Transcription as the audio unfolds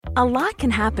A lot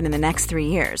can happen in the next 3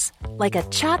 years. Like a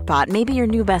chatbot may be your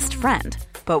new best friend.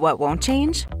 But what won't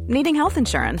change? Needing health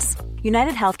insurance.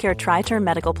 United Healthcare Tri-Term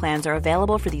Medical Plans are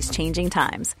available for these changing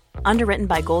times. Underwritten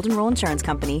by Golden Rule Insurance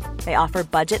Company, they offer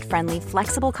budget-friendly,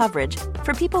 flexible coverage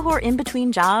for people who are in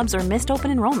between jobs or missed open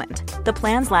enrollment. The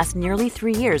plans last nearly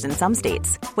 3 years in some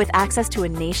states, with access to a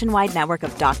nationwide network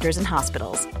of doctors and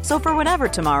hospitals. So for whatever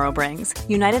tomorrow brings,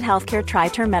 United Healthcare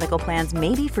Tri-Term Medical Plans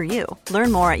may be for you.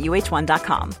 Learn more at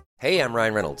uh1.com. Hey, I'm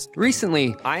Ryan Reynolds.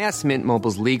 Recently, I asked Mint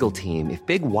Mobile's legal team if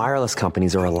big wireless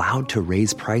companies are allowed to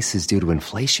raise prices due to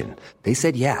inflation. They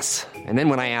said yes. And then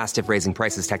when I asked if raising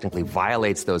prices technically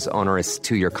violates those onerous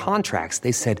 2-year contracts,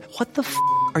 they said, "What the f***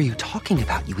 are you talking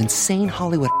about, you insane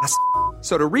Hollywood ass?"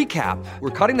 So to recap,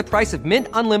 we're cutting the price of Mint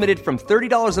Unlimited from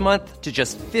 $30 a month to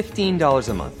just $15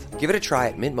 a month. Give it a try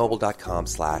at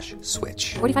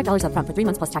mintmobile.com/switch. $45 up front for 3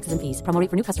 months plus taxes and fees. Promo rate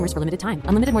for new customers for limited time.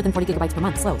 Unlimited more than 40 gigabytes per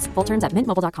month. Slows full terms at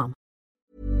mintmobile.com.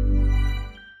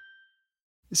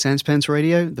 Sans Pants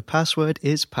Radio, the password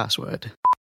is password.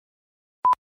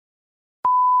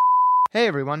 Hey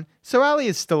everyone, so Ali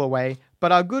is still away,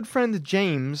 but our good friend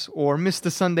James, or Mr.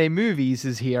 Sunday Movies,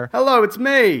 is here. Hello, it's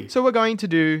me! So we're going to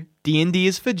do D&D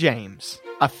is for James,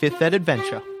 a 5th ed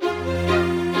adventure.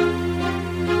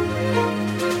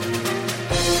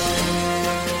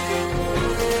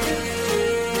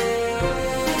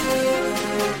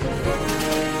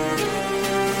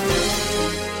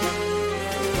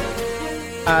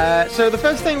 So the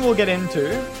first thing we'll get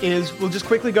into is we'll just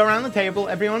quickly go around the table.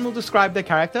 Everyone will describe their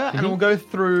character, and we'll go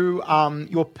through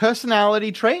your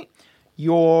personality trait,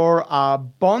 your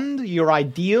bond, your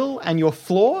ideal, and your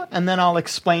flaw, and then I'll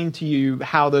explain to you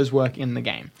how those work in the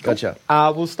game. Gotcha.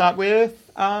 We'll start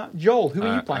with Joel. Who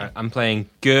are you playing? I'm playing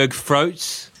Gerg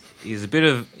Froats. He's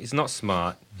not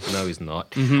smart. No, he's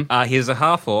not. He's a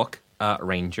half-orc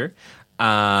ranger.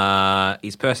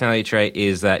 His personality trait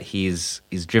is that he's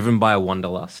driven by a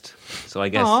wanderlust. So I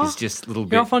guess he's just a little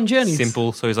bit off on journeys.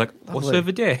 simple. So he's like, what's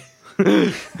over there?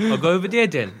 I'll go over there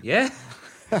then. Yeah?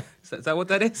 Is that what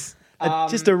that is?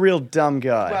 Just a real dumb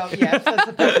guy. Well, yes, that's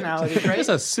a personality trait. He's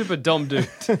a super dumb dude.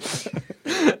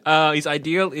 His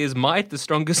ideal is might, the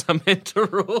strongest are meant to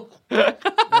rule.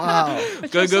 Wow.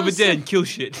 Go over there and kill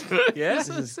shit. Yeah?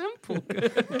 So simple.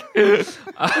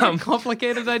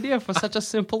 Complicated idea for such a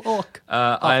simple orc.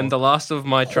 I am the last of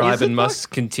my tribe and must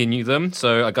continue them,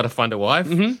 so I got to find a wife.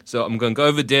 So I'm going to go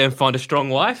over there and find a strong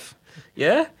wife.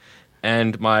 Yeah?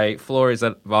 And my flaw is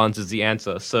that violence is the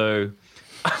answer, so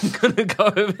I'm going to go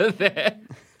over there.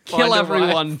 Kill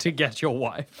everyone to get your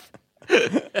wife.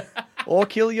 Or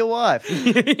kill your wife.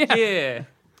 Yeah.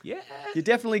 You're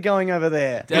definitely going over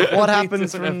there. What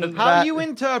happens from How that? you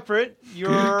interpret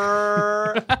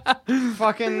your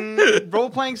fucking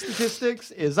role-playing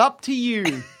statistics is up to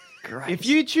you. Great. If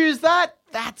you choose that,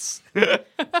 that's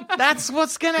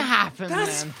what's gonna happen.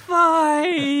 That's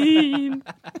Fine.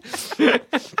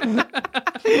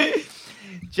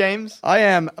 James. I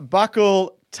am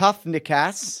Buckle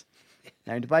Toughnickass,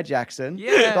 named by Jackson.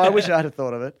 Yeah. But I wish I'd have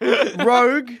thought of it.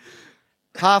 Rogue,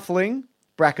 Halfling,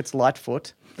 brackets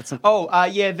Lightfoot.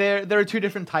 Yeah, there are two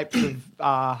different types of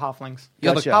halflings.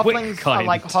 Gotcha. Halflings are kind.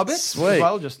 like hobbits Sweet. as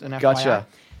well, just an FYI. Gotcha.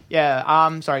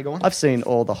 Yeah, sorry, go on. I've seen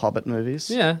all the Hobbit movies.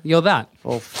 Yeah, you're that.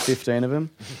 All 15 of them.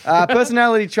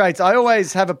 Personality traits. I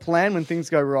always have a plan when things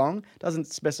go wrong. Doesn't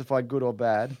specify good or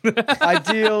bad.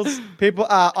 Ideals.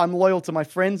 I'm loyal to my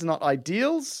friends, not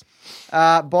ideals.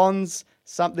 Bonds.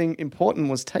 Something important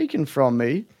was taken from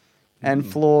me. And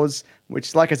flaws,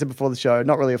 which, like I said before the show,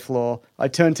 not really a flaw. I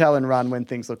turn tail and run when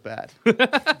things look bad. Good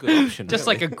option. Just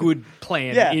like a good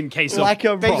plan in case like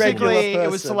of a regular Basically, it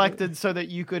was person. selected so that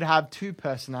you could have two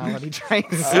personality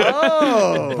traits.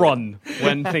 Oh. run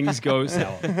when things go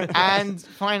sour. And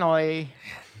finally...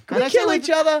 Can we kill each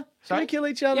other? Can Sorry? we kill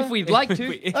each other? If we'd like to.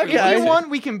 Okay. If you want,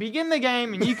 we can begin the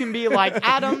game and you can be like,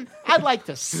 Adam, I'd like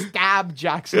to stab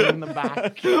Jackson in the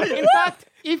back. In fact,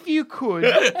 if you could.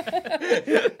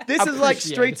 This is like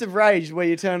Streets of Rage where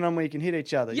you turn on where you can hit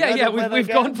each other. You know that we've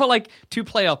game? gone for like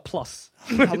 2-player plus.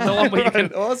 The one where you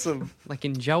can, Awesome. like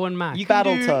in Joe and Mac. You can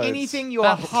do Battletoads. anything your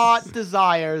heart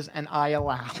desires and I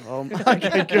allow.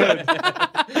 Okay, good.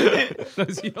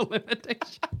 Those are your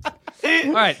limitations.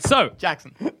 All right, so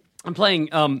Jackson. I'm playing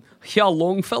Hia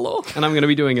Longfellow, and I'm going to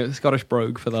be doing a Scottish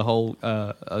brogue for the whole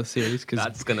series.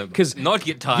 That's going to not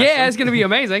get tired. Yeah, it's going to be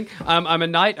amazing. I'm a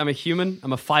knight. I'm a human.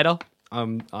 I'm a fighter.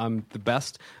 I'm the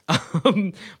best.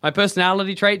 My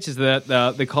personality traits is that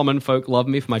the common folk love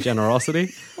me for my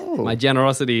generosity. My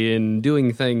generosity in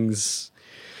doing things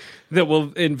that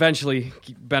will eventually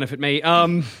benefit me.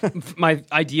 My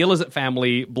ideal is that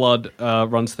family blood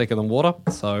runs thicker than water,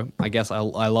 so I guess I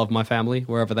love my family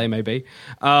wherever they may be.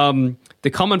 The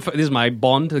common folk, this is my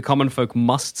bond. The common folk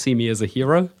must see me as a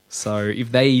hero. So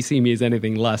if they see me as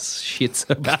anything less, shit's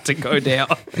about to go down.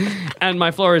 And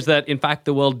my flaw is that, in fact,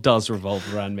 the world does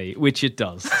revolve around me, which it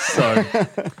does. So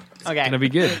it's going to be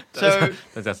good. So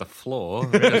That's a flaw.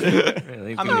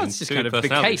 Really. I mean, it's just kind of the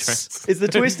case. Is the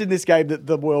twist in this game that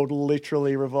the world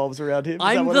literally revolves around him? Is that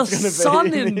I'm what the it's gonna sun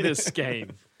be? in this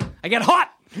game. I get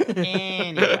hot.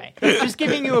 anyway, just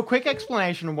giving you a quick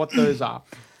explanation of what those are.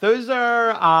 Those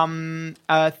are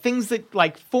things that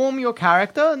like form your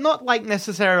character, not like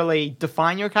necessarily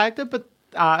define your character, but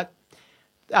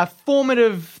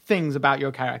formative things about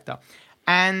your character.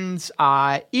 And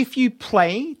if you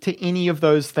play to any of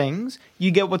those things,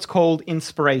 you get what's called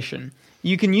inspiration.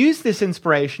 You can use this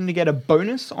inspiration to get a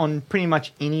bonus on pretty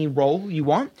much any roll you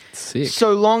want. Sick.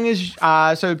 So long as,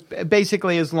 so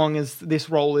basically, as long as this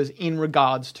roll is in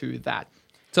regards to that.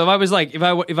 So if I was like, if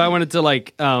I wanted to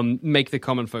like make the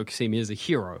common folk see me as a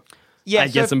hero, Yeah, I'd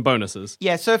so get if- some bonuses.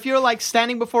 Yeah, so if you're like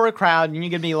standing before a crowd and you're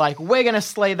gonna be like, "We're gonna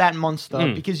slay that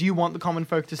monster," because you want the common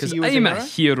folk to see Because you as I'm a a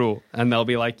hero, hero, and they'll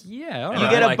be like, yeah, all you right.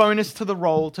 get a like- bonus to the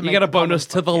roll to You make get a the common bonus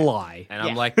to folk- the yeah. lie. And I'm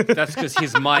Yeah. like, that's because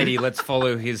he's mighty. Let's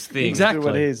follow his thing. Exactly. Do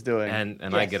what he's doing.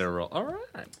 And I Yes. get a roll. All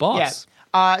right. Boss. Yeah.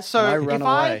 I So run if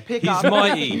I away. pick He's up,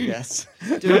 mighty. Yes.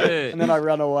 Do it. And then I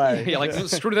run away. You're like,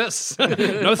 screw this. No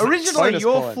thanks. originally Bonus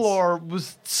your points. floor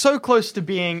was so close to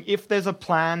being, if there's a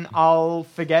plan, I'll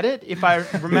forget it. If I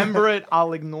remember it,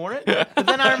 I'll ignore it. But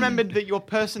then I remembered that your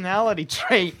personality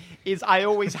trait is I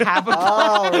always have a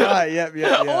plan. Oh, right.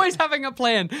 Yep. Always having a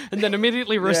plan and then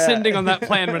immediately rescinding on that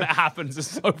plan when it happens is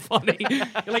so funny. You're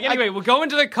like, anyway, we'll go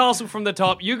into the castle from the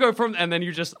top, you go from, and then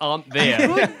you just aren't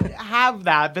there. Could have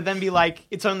that, but then be like,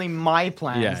 it's only my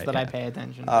plans Yeah, that I yeah. pay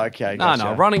attention to. Okay. No, Gotcha.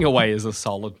 no, running away is a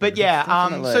solid. But yeah,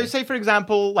 Definitely. so say for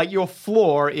example, like your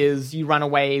floor is you run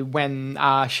away when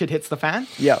shit hits the fan.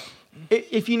 Yep.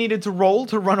 If you needed to roll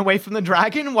to run away from the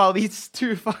dragon while these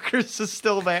two fuckers are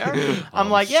still there, I'm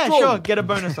like, yeah, sure, get a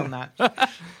bonus on that.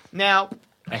 Now,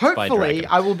 X by hopefully, dragon.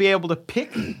 I will be able to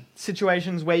pick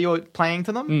situations where you're playing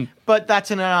to them, but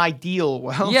that's in an ideal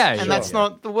world, Yeah, and sure. that's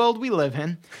not the world we live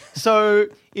in. So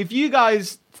if you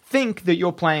guys think that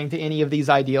you're playing to any of these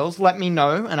ideals, let me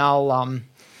know, and I'll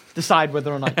decide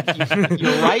whether or not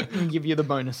you're right and give you the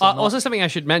bonus. Or not. Also, something I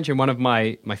should mention, one of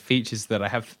my features that I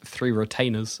have 3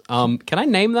 retainers. Can I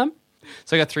name them?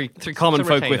 So I got three common What's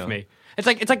a folk with retainer? me.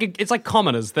 It's like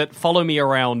commoners that follow me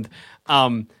around.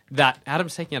 That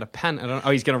Adam's taking out a pen. I don't know.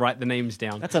 Oh, he's going to write the names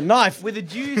down. That's a knife. With a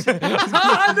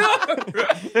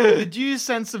due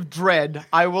sense of dread,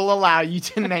 I will allow you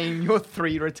to name your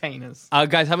 3 retainers.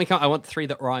 Guys, how many? I want 3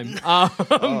 that rhyme.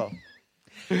 Oh.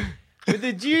 With a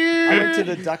I due... went to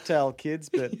the Ducktail Kids,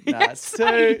 but nah, it's two.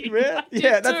 I- Really?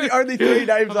 Yeah, that's too. the only 3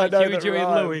 names I know Huey, that Dewey, and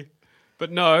rhyme. Louie.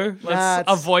 But no, let's Nah,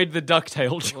 it's- avoid the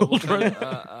ducktail children.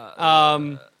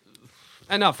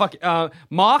 And no, fuck it.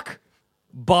 Mark,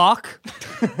 Bark,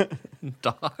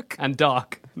 Dark. and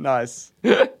Dark. Nice.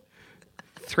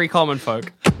 3 common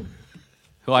folk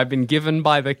who I've been given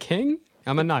by the king.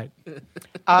 I'm a knight.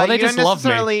 Well, they you just don't love me.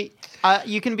 necessarily...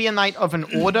 you can be a knight of an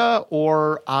order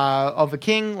or of a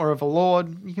king or of a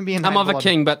lord. You can be a knight I'm of a lot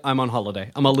king, but I'm on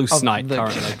holiday. I'm a loose of knight the-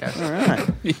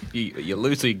 currently. Okay. You're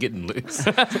loose or you're getting loose.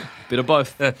 Bit of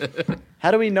both.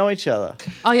 How do we know each other?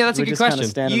 Oh yeah, that's a We're good just kinda question.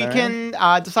 standing You around?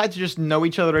 can decide to just know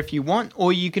each other if you want,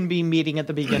 or you can be meeting at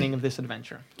the beginning of this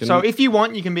adventure. So if you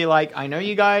want, you can be like, I know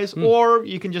you guys, or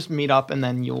you can just meet up and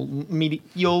then you'll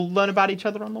learn about each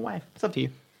other on the way. It's up to you.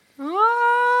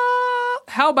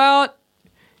 How about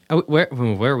where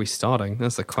are we starting?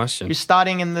 That's the question. You're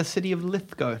starting in the city of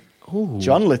Lithgow.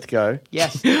 John Lithgow.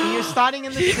 Yes, you're starting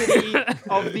in the city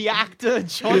of the actor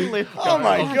John Lithgow. Oh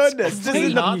my goodness. This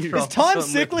is, Sinatra. is time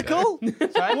cyclical?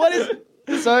 Sorry? What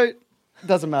is... So,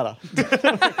 doesn't matter.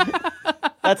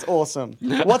 That's awesome.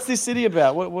 What's this city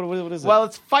about? What is it? Well,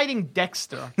 it's fighting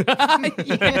Dexter.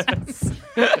 Yes.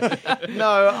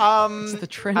 No, the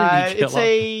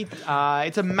Trinity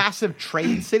it's a massive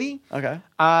trade city. Okay.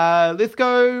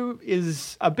 Lithgow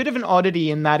is a bit of an oddity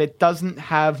in that it doesn't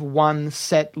have one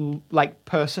set like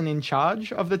person in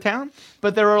charge of the town,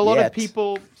 but there are a lot of Yet.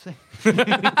 people.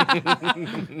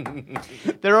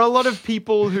 There are a lot of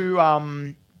people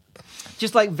who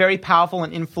just like very powerful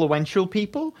and influential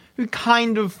people who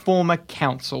kind of form a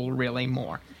council, really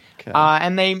more. Okay.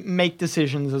 And they make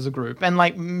decisions as a group. And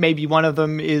like maybe one of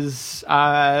them is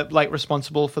like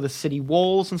responsible for the city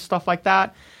walls and stuff like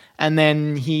that. And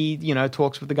then he,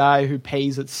 talks with the guy who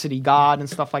pays at city guard and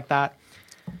stuff like that.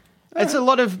 It's a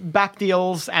lot of back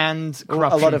deals and A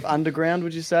corruption. lot of underground,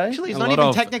 would you say? Actually, it's A not lot even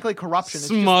of technically corruption. It's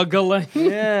Smuggling.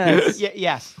 Yes. just,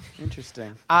 yes.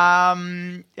 Interesting.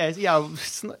 Yes, yeah. I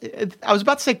was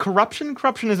about to say corruption.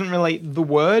 Corruption isn't really the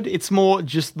word. It's more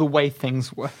just the way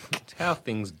things work. It's how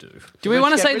things do. Do we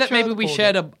want to get say that richer, maybe the we poorer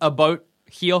shared a boat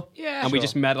here? Yeah, And we sure.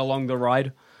 just met along the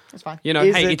ride? That's fine. You know,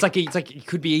 Is hey, it- it's like it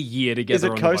could be a year together. Is it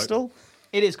on the boat. coastal?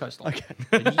 It is coastal. Okay.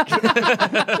 Let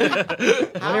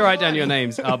me write down your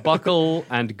names: Buckle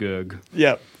and Gurg.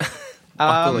 Yep.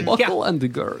 Buckle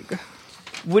and Gurg.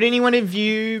 Would anyone of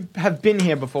you have been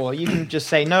here before? You can just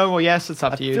say no or yes. It's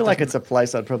up I to you. feel like it's a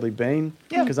place I'd probably been.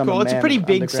 yeah, because I'm cool. a It's a man pretty of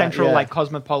big underground. central, Yeah. like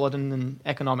cosmopolitan and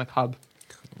economic hub.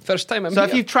 First time I'm So here.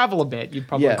 if you travel a bit, you'd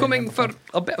probably Yeah. Coming for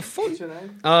a bit of fun.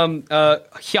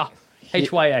 Yeah,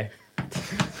 HYA.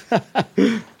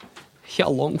 Yeah,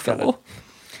 Longfellow.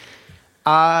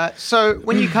 So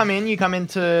when you come into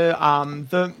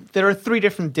there are 3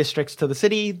 different districts to the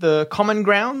city. The Common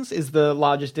Grounds is the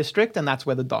largest district, and that's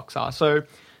where the docks are. So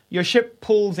your ship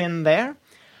pulls in there,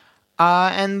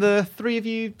 and the 3 of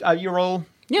you, you're all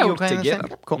Yeah, you're we're playing the same-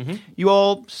 together. Cool. You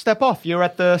all step off. You're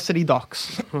at the city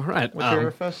docks. All right. What's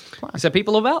your first class? Is there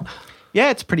people about? Yeah,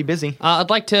 it's pretty busy. I'd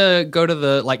like to go to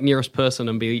the nearest person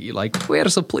and be like,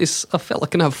 "Where's a place a fella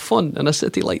can have fun in a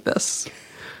city like this?"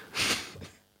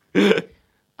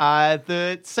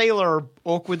 The sailor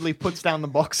awkwardly puts down the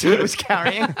box he was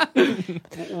carrying.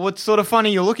 What sort of fun are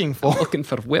you looking for? Looking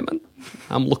for women.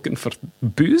 I'm looking for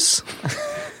booze.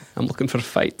 I'm looking for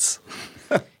fights.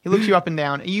 He looks you up and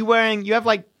down. Are you wearing? You have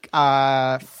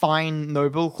fine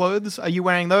noble clothes. Are you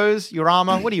wearing those? Your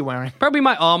armor? What are you wearing? Probably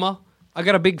my armor. I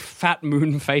got a big fat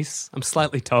moon face. I'm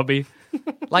slightly tubby.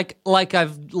 like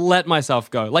I've let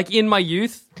myself go. Like in my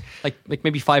youth, like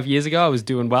maybe 5 years ago, I was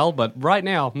doing well, but right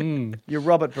now, You're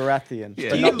Robert Baratheon. Yeah.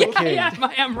 But not the king. yeah,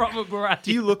 I am Robert Baratheon.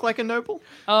 Do you look like a noble?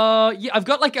 Yeah, I've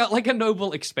got like a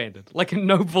noble expanded, like a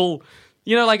noble.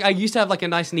 You know, like I used to have like a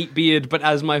nice neat beard, but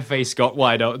as my face got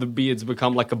wider, the beard's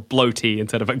become like a bloatee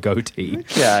instead of a goatee.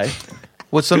 Okay.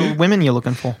 What sort of women you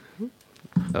looking for?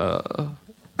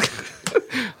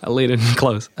 I lean in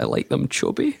close. I like them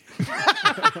chubby.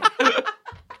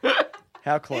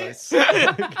 How close?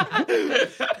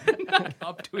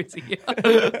 Up to his ear.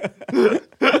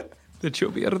 The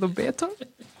chubbier, the better.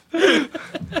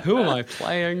 Who am I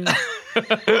playing?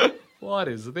 What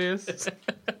is this?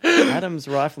 Adam's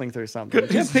rifling through something.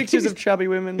 Do you have pictures of chubby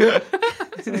women?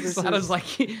 That is like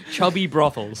chubby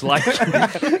brothels. Like,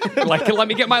 let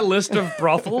me get my list of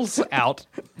brothels out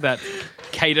that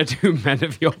cater to men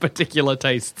of your particular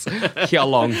tastes. Here,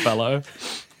 Longfellow.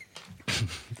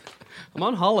 I'm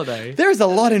on holiday. There is a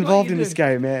lot involved in this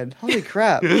game, man. Holy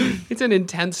crap. You It's an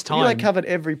intense time. covered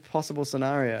every possible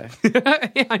sscenario.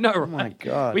 Yeah, I know, right? Oh my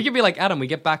God. We could be like, Adam, we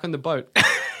get back on the boat.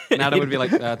 And Adam would be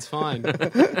like, that's fine. You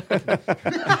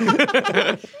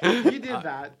did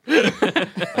that.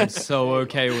 I'm so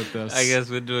okay with this. I guess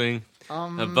we're doing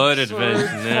a boat adventure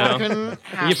now.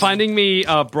 Are you finding me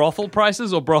brothel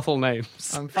prices or brothel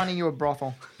names? I'm finding you a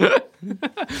brothel.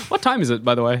 What time is it,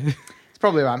 by the way? It's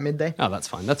probably about midday. Oh, that's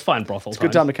fine. That's fine, brothel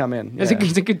Good time to come in. It's, Yeah.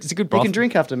 it's a good You brothel. can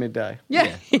drink after midday.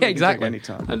 Yeah, exactly.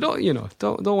 anytime. I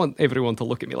don't want everyone to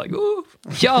look at me like, oh,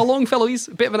 yeah, Longfellow, he's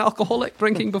a bit of an alcoholic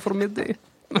drinking before midday.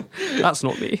 That's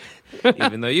not me.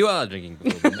 Even though you are drinking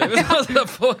before midday. That's the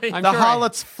point. I'm The sure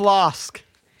harlot's flask.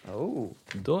 Oh.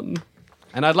 I'm done.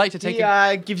 And I'd like to take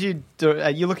He gives you.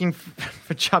 You're looking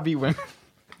for chubby women.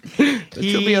 the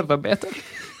chubbier the better.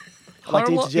 I'd like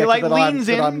to Harlot- interject he, like, that, leans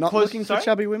in I'm not close- looking for sorry?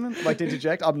 chubby women. I'd like to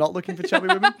interject. I'm not looking for chubby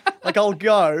women. Like, I'll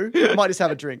go. I might just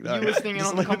have a drink, though. You listening in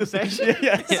Just on the look at conversation?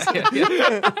 Yes.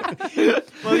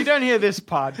 Well, you don't hear this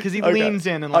part because he Okay. leans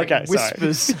in and Okay, sorry.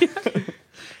 whispers.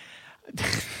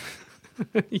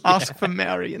 Ask for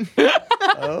Marion.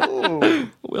 Oh.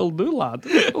 Will do, lad.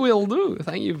 Will do.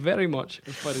 Thank you very much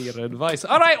for your advice.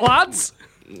 All right, lads.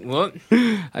 What?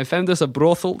 I found this a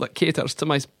brothel that caters to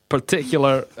my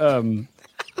particular.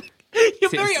 You're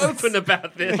very open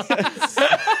about this.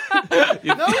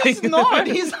 No, he's not.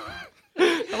 He's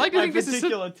I like to my think this is,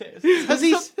 particular taste. Has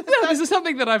he? this is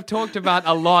something that I've talked about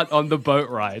a lot on the boat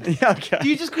ride. Okay. Do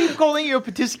you just keep calling you a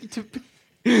particular?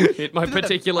 My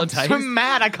particular taste. So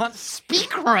mad I can't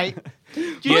speak right.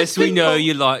 Yes, we know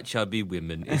you like chubby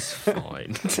women. It's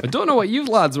fine. I don't know what you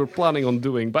lads were planning on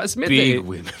doing, but it's midday. Big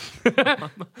women.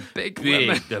 Big Big.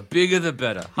 women. The bigger the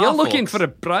better. You're Half looking orcs. for a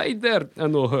bride there. I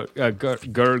know her.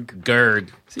 Gurg.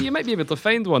 Gurg. So you might be able to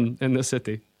find one in the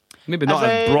city. Maybe not As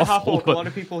a a brothel, half-orc, a but- lot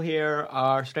of people here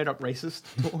are straight up racist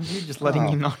towards you, just letting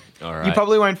you know. All right. You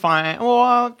probably won't find,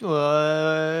 or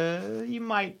you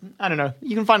might, I don't know.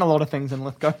 You can find a lot of things in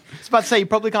Lithgow. I was about to say, you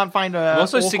probably can't find a I'm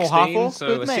also orc or 16, half-orc,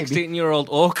 so but a maybe. 16-year-old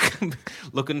orc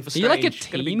looking for Are stage. you like a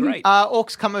Gonna be teen? great.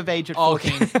 Orcs come of age at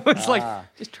 14. it's like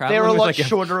just traveling They're a with lot like a...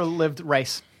 shorter lived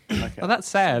race. Oh, that's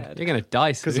sad. You're going to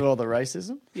die Because soon. of all the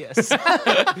racism? yes.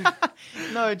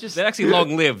 No, just They're actually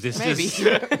long-lived. It's maybe. just...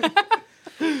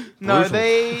 No,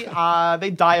 brutal.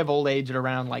 they die of old age at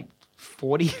around like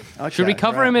 40. Should we Okay,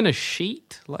 cover right. him in a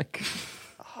sheet? Like,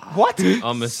 What?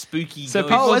 I'm a spooky So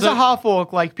ghost. people Oh, as a don't- half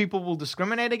orc, like people will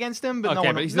discriminate against him, but Okay,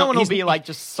 no but he's one not- will he's- be like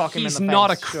just suck him in the he's face.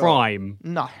 not a Sure. crime.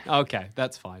 No. Okay,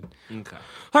 that's fine. Okay.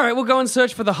 All right, we'll go and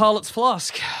search for the Harlot's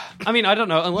Flask. I mean, I don't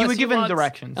know. Unless were given lads-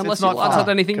 directions. Unless It's you not lads far. had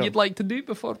anything Cool. you'd like to do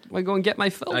before I go and get my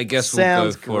fill. I guess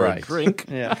Sounds we'll go for great. a drink.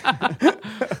 Yeah.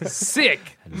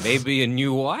 Sick. And maybe a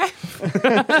new wife.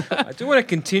 I do want to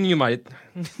continue my...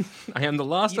 I am the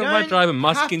last You of my don't tribe and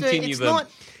must have to- continue it's them. not-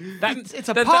 That- It's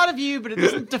a that- part that- of you, but it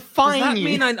doesn't Does define that you.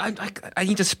 mean I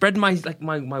need to spread my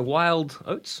wild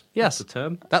oats? Yes. That's the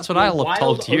term. That's what I'll have Wild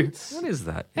told you. oats. What is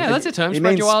that? Yeah, that's a term. He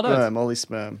Spread means your wild oats. sperm, all his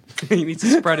sperm. He needs to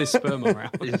spread his sperm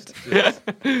around. Just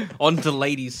onto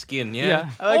ladies' skin, yeah. Yeah.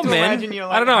 I like Or to men. imagine you're,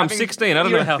 like, I don't know, I'm having- 16. I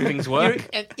don't know how things work.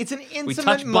 It's an touch intimate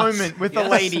butts. moment with a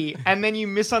Yes. lady, and then you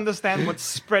misunderstand what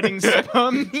spreading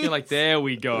sperm means. You're like, there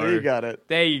we go. You got it.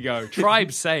 There you go.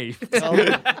 Tribe safe.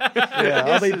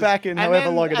 I'll be back in however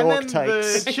long an orc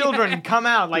takes. The children come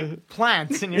out like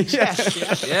plants in your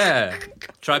chest. Yeah.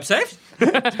 Tribe saved?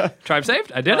 Tribe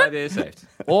saved? I did Tribe it. is saved.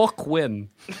 Orc win.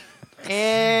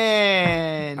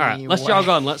 Anyway. All right, let's jog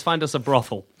on. Let's find us a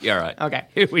brothel. Yeah, right. Okay.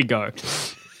 Here we go.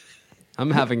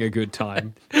 I'm having a good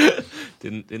time.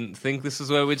 Didn't think this is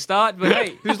where we'd start, but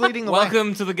hey, Who's leading the way?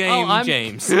 welcome to the game, I'm-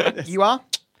 James. You are?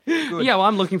 Yeah, well,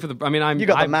 I'm looking for the. I mean, You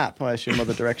got the map, I assume, or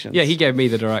the directions. Yeah, he gave me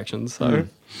the directions, so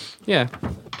yeah,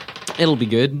 it'll be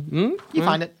good. Hmm? You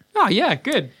find it. Oh yeah,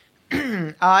 good.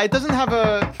 It doesn't have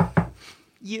a.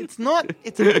 It's not.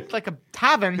 It's like a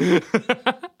tavern.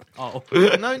 Oh,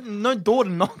 No door to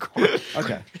knock on.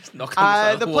 Okay. Knock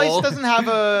on The place doesn't have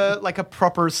a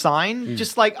proper sign.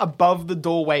 Just like above the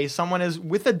doorway, someone has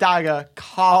with a dagger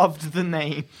carved the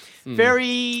name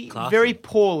very very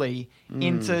poorly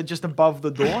into just above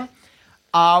the door.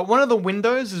 One of the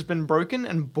windows has been broken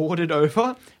and boarded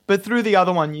over, but through the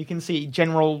other one you can see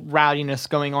general rowdiness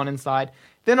going on inside.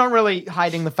 They're not really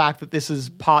hiding the fact that this is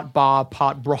part bar,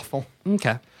 part brothel.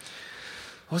 okay.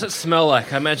 What does it smell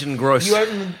like? I imagine gross.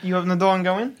 You open the door and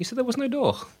go in? You said there was no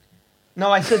door.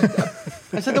 No, I said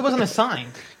there wasn't a sign.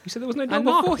 You said there was no door I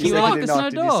knocked. before. You said were you like, did there's no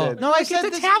knock, did you door. said? No, I It's said a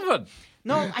this. tavern.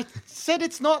 No, I said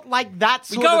it's not like that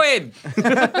We sort go of. in.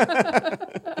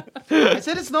 I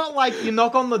said it's not like you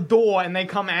knock on the door and they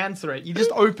come answer it. You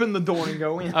just open the door and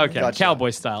go in. Okay, Gotcha. cowboy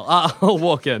style. I'll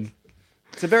walk in.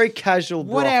 It's a very casual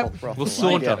Whatever. brothel. We'll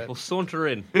I get saunter. it. We'll saunter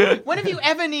in. When have you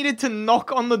ever needed to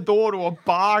knock on the door to a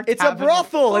bar? It's a tavern?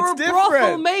 brothel. Or It's a brothel,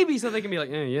 different. maybe, so they can be like,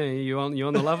 yeah, you on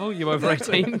the level? You over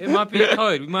 18? It might be a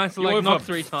code. We might have to like over knock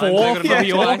 3 times. four? They're gonna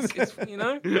Yeah. knock twice. It's, you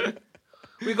know.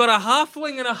 We got a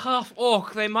halfling and a half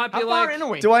orc. They might be How far like. in are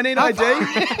we? Do I need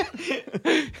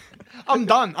ID? I'm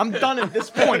done. I'm done at this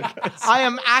point. I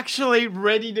am actually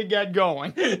ready to get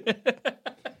going.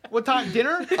 What time?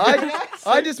 Dinner?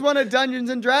 I just wanted Dungeons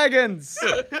and Dragons.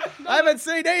 I haven't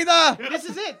seen either. This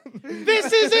is it. This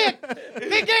is it. The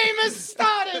game has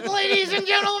started, ladies and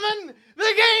gentlemen. The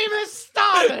game has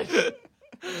started.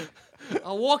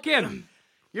 I'll walk in.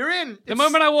 You're in. The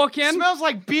moment I walk in, Smells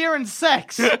like beer and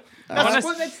sex.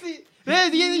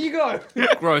 There you go.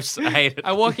 Gross. I hate it.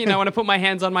 I walk in, I want to put my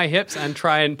hands on my hips and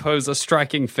try and pose a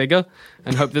striking figure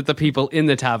and hope that the people in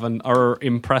the tavern are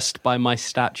impressed by my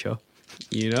stature.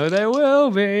 You know they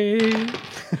will be.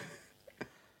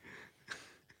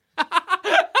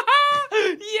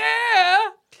 Yeah!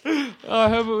 I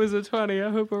hope it was a 20. I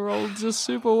hope it rolled just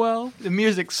super well. The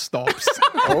music stops.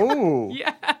 Oh.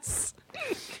 Yes!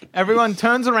 Everyone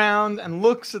turns around and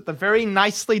looks at the very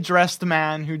nicely dressed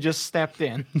man who just stepped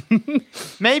in.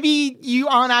 Maybe you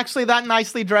aren't actually that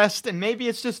nicely dressed, and maybe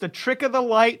it's just a trick of the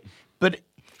light, but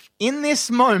in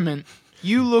this moment,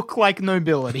 you look like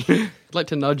nobility. I'd like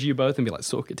to nudge you both and be like,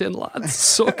 soak it in, lads.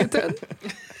 Soak it in.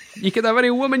 You can have any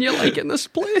woman you like in this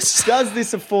place. Does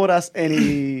this afford us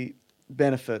any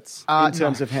benefits in No.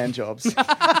 terms of hand jobs?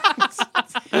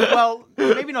 Well,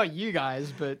 maybe not you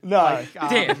guys, but No. like,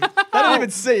 Damn. They don't even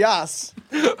see us.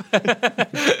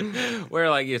 We're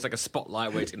like, it's like a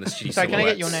spotlight where it's in the studio. Sorry, can I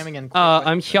get your name again?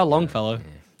 I'm Hya Longfellow.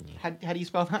 How do you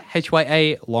spell that?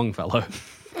 HYA Longfellow.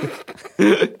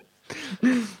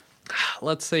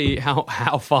 let's see how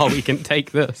far we can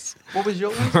take this. What was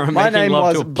your name? From My making name love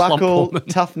was to a plump Buckle woman.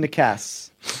 Tuffnickass.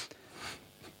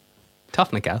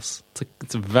 Tuffnickass.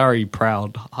 It's a very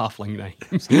proud halfling name.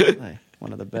 Hey,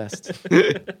 one of the best.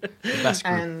 Best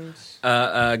group.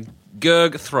 And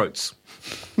Gurg Throats.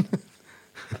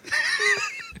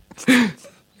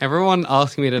 Everyone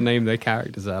asking me to name their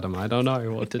characters, Adam. I don't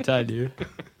know what to tell you.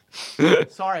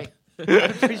 sorry. I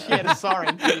appreciate it. Sorry.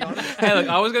 To be honest. Hey, look,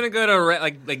 I was gonna go to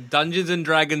like Dungeons and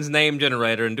Dragons name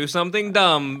generator and do something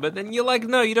dumb, but then you're like,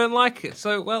 no, you don't like it.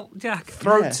 So, well, Jack.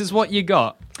 Throats is what you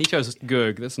got. He chose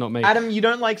Gurg. That's not me. Adam, you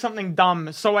don't like something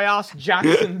dumb, so I asked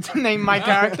Jackson to name my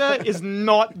character is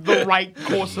not the right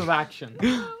course of action.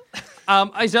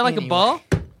 Is there like a bar?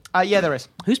 Yeah, there is.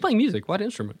 Who's playing music? What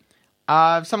instrument?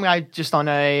 Some guy just on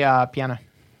a piano.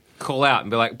 Call out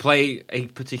and be like, play a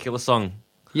particular song.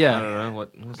 I Yeah. don't know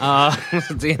what's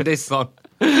the D&D song.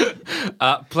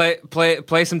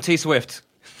 Play some T Swift.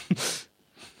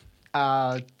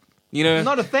 You know,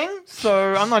 Not a thing,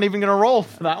 so I'm not even going to roll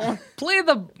for that one. Play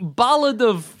the Ballad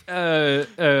of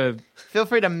Feel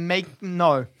free to make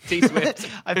no. T Swift.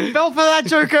 I fell for that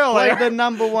joke Play earlier. the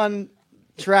number one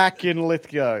track in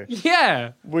Lithgow.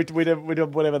 yeah.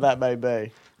 Whatever that may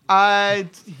be.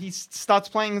 He starts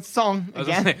playing the song I was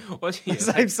gonna again. say, what's he?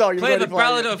 Same song. Play the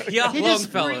Ballad of Ya He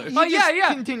just Longfellow. he Oh, yeah, just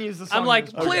yeah. continues the song. I'm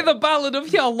like, play the Ballad of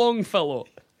Ya Longfellow.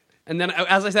 And then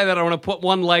as I say that, I want to put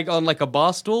one leg on like a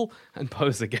bar stool and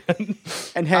pose again.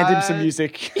 And hand him some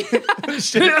music.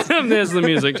 There's the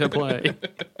music to play.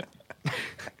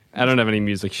 I don't have any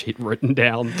music sheet written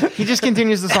down. He just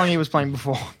continues the song he was playing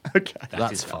before.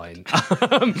 That's fine.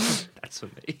 That's for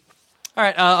me. All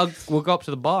right, we'll go up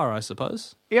to the bar, I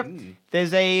suppose. Yep.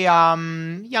 There's a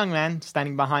young man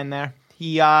standing behind there.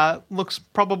 He looks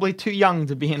probably too young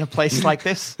to be in a place like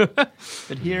this, but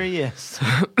here he is.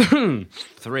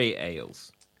 3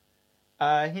 ales.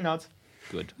 He nods.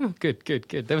 Good. Oh,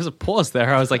 good. There was a pause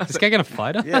there. I was like, this guy gonna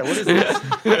fight her? Yeah, what is this?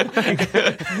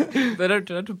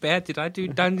 Did I do bad? Did I do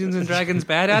Dungeons and Dragons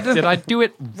bad, Adam? Did I do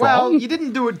it Well, wrong? you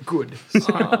didn't do it good.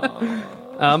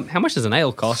 How much does an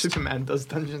ale cost? Superman does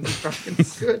Dungeons and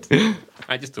Dragons good.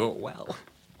 I just do it well.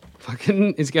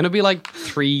 Fucking, it's gonna be like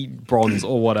 3 bronze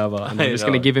or whatever, and I'm just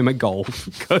gonna know. give him a gold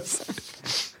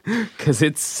because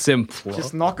it's simpler.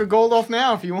 Just knock a gold off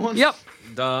now if you want. Yep,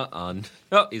 Done.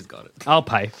 Oh, he's got it. I'll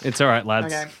pay. It's all right, lads.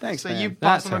 Okay. Thanks, so man. you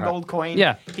pass That's him a all right. gold coin.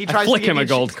 Yeah, He I tries to flick give him you a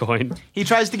gold coin. He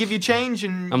tries to give you change,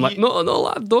 and I'm like, no,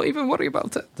 lad, don't even worry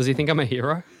about it. Does he think I'm a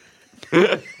hero?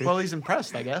 Well, he's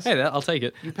impressed, I guess. Hey, I'll take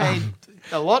it. You paid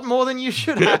a lot more than you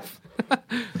should have.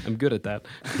 I'm good at that.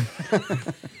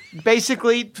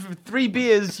 Basically, for 3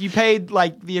 beers, you paid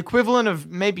like the equivalent of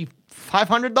maybe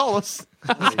 $500.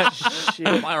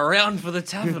 Buy a round for the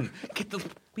tavern. Get the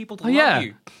people to Oh, love yeah.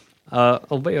 you.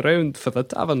 I'll buy a round for the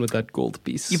tavern with that gold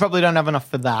piece. You probably don't have enough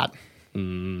for that.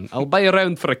 I'll buy a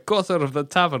round for a quarter of the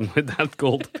tavern with that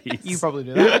gold piece. You probably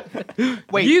do that.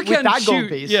 Wait, You with can that gold choose-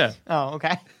 piece? yeah. Oh,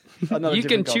 okay. Another You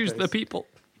can different choose gold the piece. people.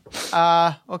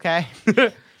 Okay.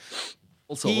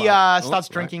 Also, He loud. starts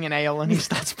Oh, drinking an ale and he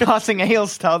starts passing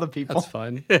ales to other people. That's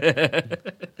fine.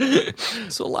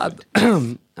 So, lad,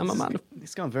 I'm a man of...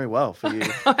 It's going very well for you.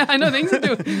 I know things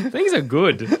are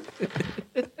good.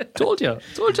 Told you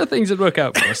things would work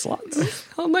out for us, lads.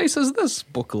 How nice is this,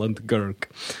 Buckle and Gurk?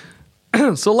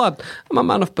 So, lad, I'm a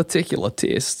man of particular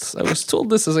tastes. I was told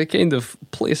this is a kind of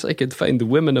place I could find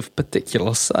women of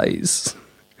particular size.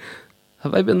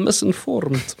 Have I been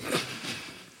misinformed?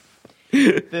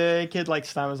 The kid like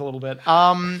stammers a little bit.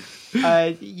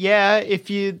 Yeah, if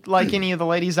you like any of the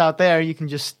ladies out there, you can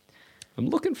just. I'm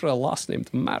looking for a lass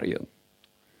named Marion.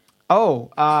 Oh,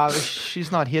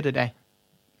 she's not here today.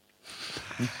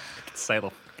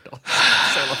 Sailor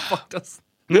fucked us.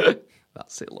 That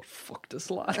sailor fucked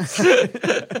us, lads.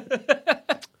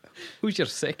 Who's your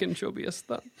second chubbiest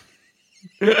then?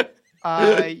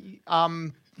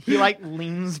 He like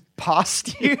leans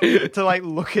past you to like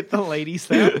look at the ladies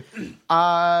there. Can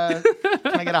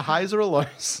I get a highs or a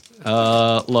lows?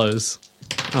 Lows.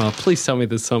 Oh, please tell me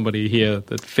there's somebody here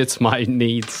that fits my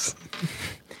needs.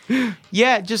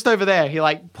 Yeah, just over there. He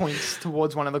like points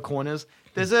towards one of the corners.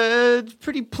 There's a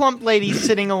pretty plump lady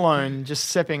sitting alone, just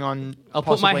sipping on. I'll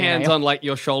put my possibly an hands ale. on like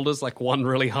your shoulders, like one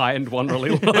really high and one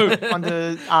really low, on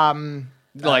the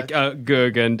like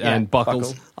Gurg and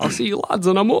Buckles. Buckle. I'll see you lads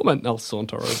in a moment. I'll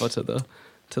saunter over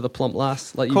to the plump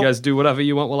lass. Let Cool. you guys do whatever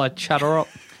you want while I chatter up.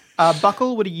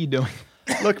 Buckle. What are you doing?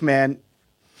 Look, man,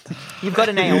 You've got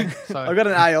an ale. So. I've got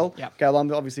an ale. Yep. Okay, well,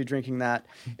 I'm obviously drinking that.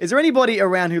 Is there anybody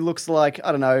around who looks like,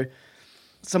 I don't know,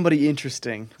 somebody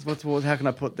interesting? How can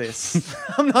I put this?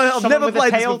 I've Someone never with played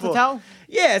a this tale before. to tell.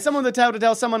 Yeah, someone with a tale to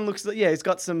tell. Someone looks, he's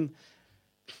got some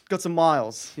got some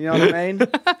miles. You know what I mean?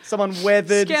 Someone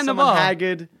weathered, Scan the someone bar.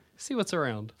 haggard. See what's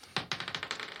around.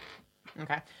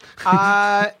 Okay.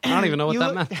 I don't even know what You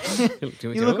that look- meant.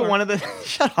 You look at one of the.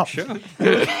 Shut up. Sure.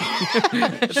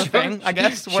 It's a thing, I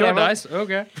guess. Sure, Whatever. dice.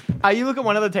 Okay. You look at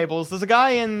one of the tables. There's a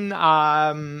guy in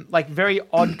like very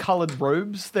odd colored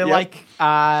robes. They're Yep.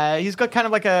 like he's got kind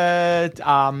of like a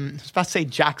I was about to say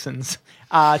Jackson's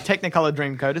Technicolor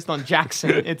Dreamcoat. It's not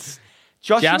Jackson. It's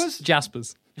Joshua's.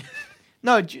 Jaspers.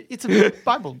 No, it's a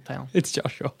Bible tale. It's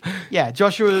Joshua. Yeah,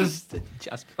 Joshua's.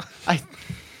 Jasper. I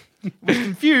was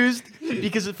confused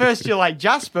because at first you're like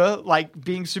Jasper, like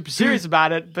being super serious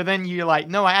about it, but then you're like,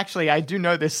 no, I do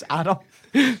know this, Adam.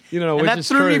 You know, And which that is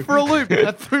threw true. me for a loop.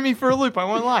 That threw me for a loop. I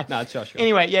won't lie. No, it's Joshua.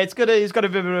 Anyway, yeah, he's got a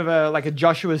bit of a like a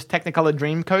Joshua's Technicolor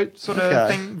Dreamcoat sort of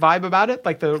Okay. thing vibe about it,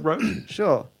 like the robe.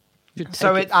 Sure.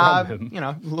 So Take it from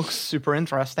him. looks super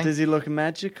interesting. Does he look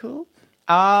magical?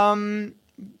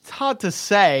 It's hard to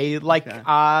say. Like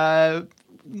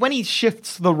when he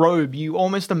shifts the robe, you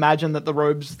almost imagine that the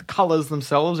robe's colors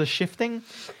themselves are shifting.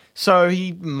 So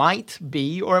he might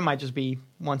be, or it might just be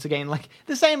once again like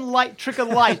the same light trick of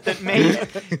light that made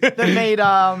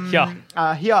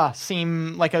Hia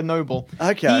seem like a noble.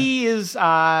 Okay. He is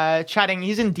chatting.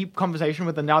 He's in deep conversation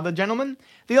with another gentleman.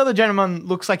 The other gentleman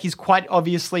looks like he's quite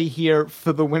obviously here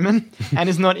for the women and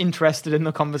is not interested in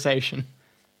the conversation.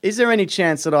 Is there any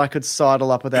chance that I could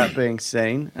sidle up without being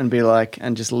seen and be like,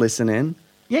 and just listen in?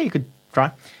 Yeah, you could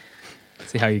try.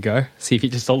 See how you go. See if you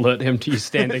just alert him to you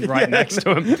standing right next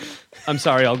to him. I'm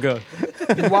sorry, I'll go.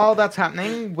 While that's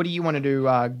happening, what do you want to do,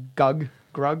 Grug?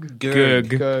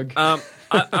 Gurg.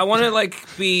 I want to like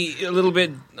be a little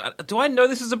bit. Do I know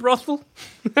this is a brothel?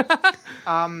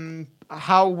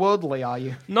 How worldly are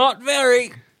you? Not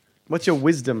very. What's your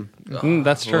wisdom?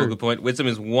 That's Well, true. good point. Wisdom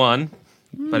is 1,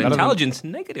 but intelligence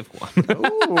 -1.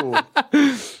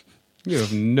 Ooh. You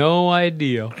have no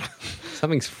idea.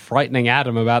 Something's frightening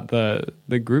Adam about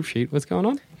the group sheet. What's going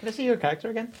on? Can I see your character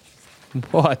again?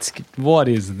 What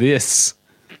is this?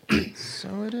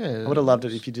 So it is. I would have loved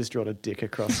it if you just drawn a dick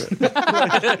across it.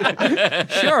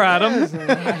 Sure, Adam.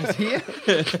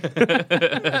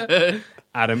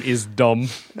 Adam is dumb.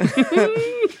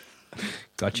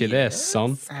 Got you there,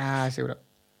 son. I see what.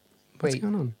 What's Wait.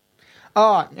 going on?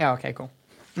 Oh, yeah. Okay, cool.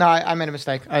 No, I made a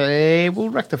mistake. I will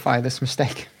rectify this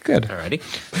mistake. Good. Alrighty.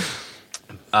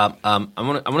 I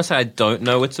want to say I don't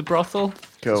know it's a brothel.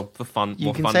 Cool. Just for fun. You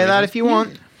more can fun say that reasons. if you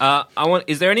want. I want.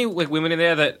 Is there any like women in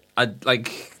there that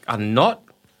are not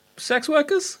sex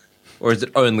workers, or is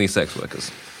it only sex workers?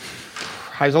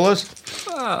 Highs or lows?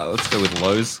 Let's go with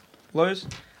lows. Lows.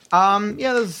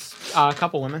 Yeah, there's a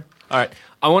couple women. All right.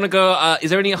 I want to go. Is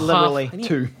there any Literally half,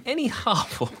 two. Any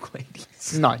half orc ladies?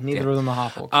 No, neither of them are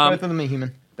half orcs. Both of them are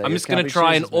human. I'm just can't going be to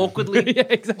try and choosers, man. awkwardly,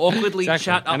 awkwardly Exactly.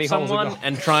 chat up Any holes are someone gone.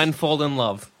 and try and fall in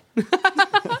love.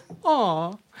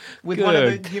 Aw. With one of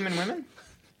Good. the human women?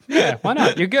 Yeah, why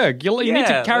not? You're good. You need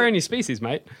to Yeah, carry but- on your species,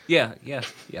 mate. Yes.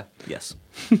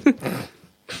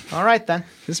 All right, then.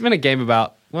 This has been a game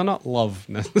about, well, not love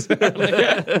necessarily.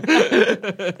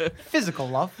 Physical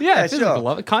love. Yeah, Yeah, physical sure.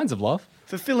 love. Kinds of love.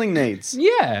 Fulfilling needs.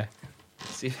 Yeah.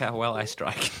 See how well I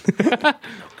strike.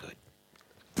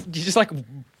 You just like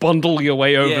bundle your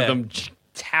way over Yeah. them,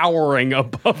 towering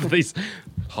above these.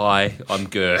 Hi, I'm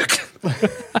Gurk.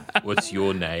 What's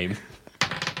your name?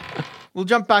 We'll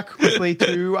jump back quickly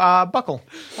to Buckle.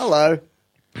 Hello.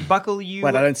 Buckle, you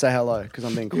Wait, I don't say hello because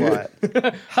I'm being quiet.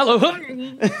 Hello.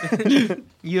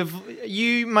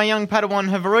 you, my young Padawan,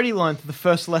 have already learned the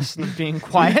first lesson of being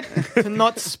quiet, to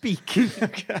not speak.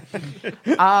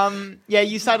 Yeah,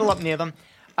 you sidle up near them.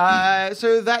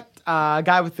 So that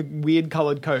guy with the weird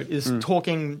colored coat is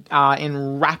talking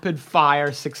in rapid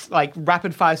fire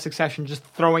succession, just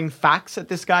throwing facts at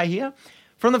this guy here.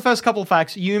 From the first couple of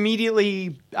facts, you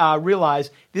immediately realize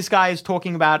this guy is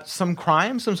talking about some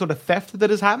crime, some sort of theft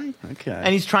that has happened. Okay. And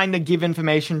he's trying to give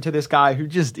information to this guy who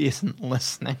just isn't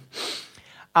listening.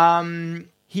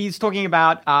 He's talking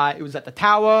about it was at the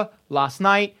tower last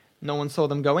night. No one saw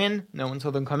them go in. No one saw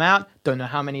them come out. Don't know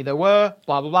how many there were.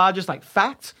 Blah, blah, blah. Just like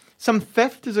facts. Some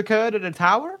theft has occurred at a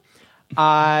tower.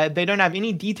 They don't have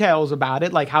any details about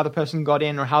it, like how the person got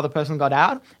in or how the person got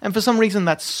out. And for some reason,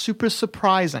 that's super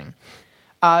surprising.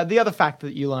 The other fact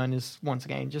that you learn is, once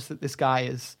again, just that this guy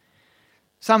is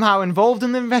somehow involved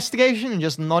in the investigation and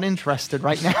just not interested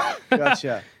right now.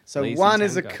 Gotcha. So Lazy one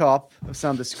is a tango. cop of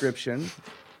some description,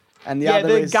 and the Yeah, other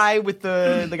the is guy with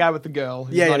the guy with the girl.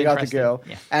 Who's yeah, not you got the interested. girl,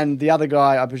 Yeah. and the other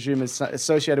guy I presume is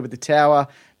associated with the tower.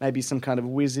 Maybe some kind of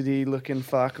wizardy looking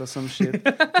fuck or some shit.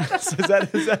 So is that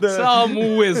a... Some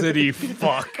wizardy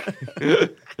fuck.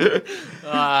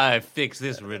 I fix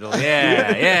this riddle.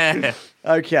 Yeah.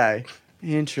 Okay.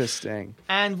 Interesting.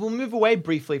 And we'll move away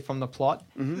briefly from the plot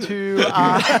Mm-hmm. to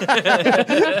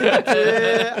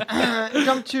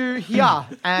jump to Hia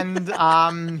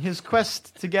and his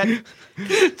quest to get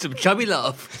Some chubby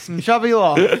love. some chubby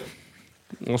love.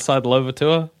 I'll sidle over to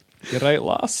her. You're right,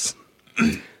 lass.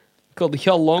 Called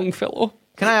the Longfellow.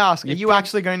 Can I ask, are you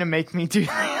actually going to make me do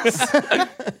this?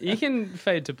 You can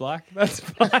fade to black. That's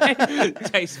fine.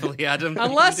 Tastefully, Adam. You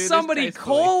Unless do this somebody tastefully.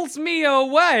 calls me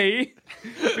away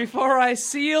before I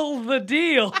seal the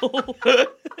deal.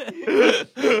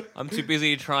 I'm too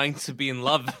busy trying to be in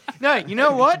love. No, you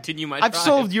know what? Continue my I've drive.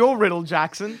 solved your riddle,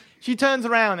 Jackson. She turns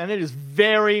around and it is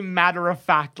very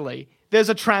matter-of-factly. There's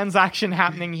a transaction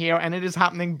happening here and it is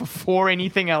happening before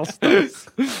anything else does.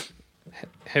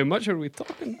 How much are we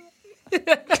talking?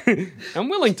 I'm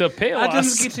willing to pay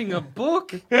Adam's less. getting a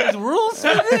book. There's rules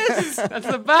for this. That's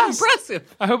the best.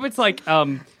 Impressive. I hope it's like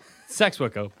sex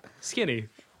worker, skinny,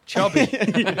 chubby,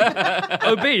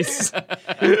 obese.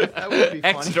 That would be funny.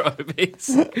 Extra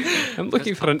obese. I'm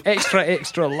looking for an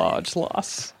extra large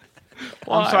lass.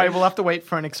 I'm sorry, we'll have to wait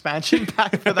for an expansion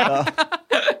pack for that.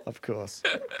 Of course.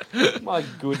 My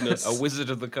goodness. A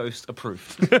Wizard of the Coast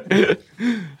approved. I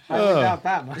doubt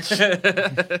that much.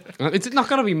 It's not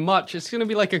going to be much. It's going to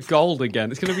be like a gold again.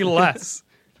 It's going to be less.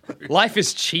 Life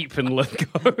is cheap in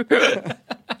Lithgow.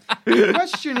 The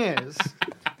question is,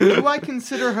 do I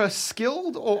consider her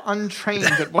skilled or untrained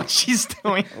at what she's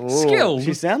doing? Skilled.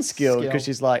 She sounds skilled because Skilled.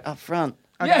 she's like up front.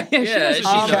 Yeah, she knows she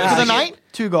what she's knows. For the doing. night,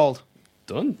 2 gold.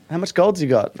 Done. How much gold's you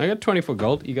got? I got 24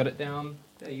 gold. You got it down.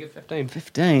 There, you got 15.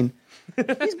 15.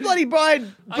 He's bloody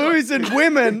buying booze and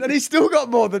women, and he's still got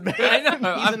more than me. I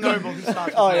know. He's a noble who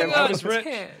starts Oh, with yeah. that. was rich.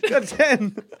 Got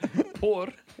 10.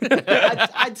 Poor.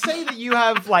 I'd say that you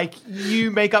have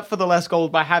you make up for the less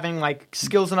gold by having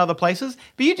skills in other places,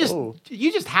 but you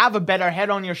just have a better head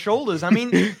on your shoulders. I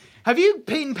mean, have you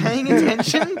been paying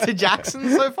attention to Jackson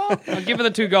so far? I'll give her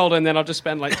the 2 gold and then I'll just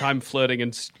spend time flirting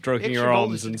and stroking Extra her gold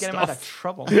arms is to and get him out of stuff.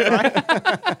 trouble. Right?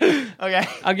 Okay.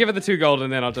 I'll give her the 2 gold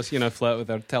and then I'll just, flirt with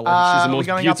her. Tell her she's Are the we most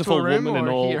going up to beautiful a room woman in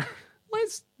or all. here?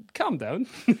 Let's calm down.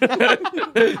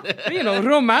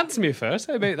 Romance me first.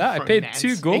 How about that? I paid Romance 2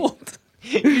 me. gold.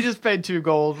 You just paid 2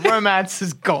 gold. Romance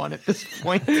is gone at this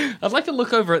point. I'd like to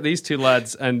look over at these 2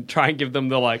 lads and try and give them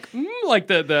the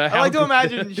the. I like to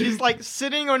imagine she's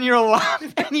sitting on your lap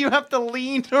and you have to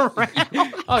lean around.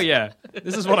 Oh yeah,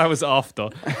 this is what I was after.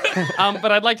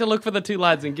 But I'd like to look for the 2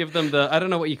 lads and give them the I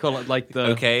don't know what you call it,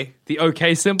 Okay. the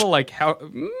OK symbol, how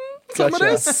some of Gotcha.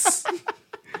 this.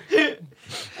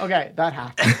 Okay, that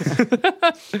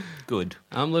happened. Good.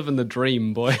 I'm living the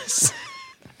dream, boys.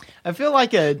 I feel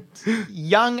like a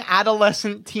young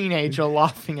adolescent teenager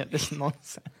laughing at this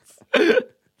nonsense.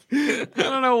 I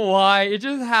don't know why. It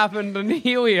just happened, and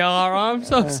here we are. I'm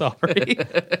so sorry.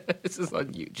 This is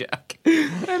on you, Jack. I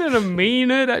didn't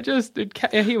mean it.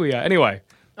 Here we are. Anyway,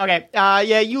 Okay,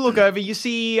 you look over, you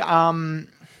see names.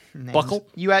 Buckle?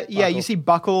 You see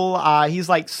Buckle. He's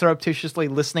surreptitiously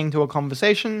listening to a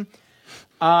conversation.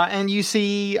 And you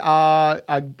see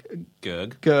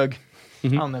Gurg. Gurg.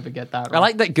 I'll never get that right. I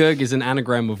like that Gurg is an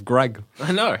anagram of Greg.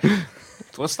 I know.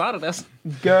 That's what started us.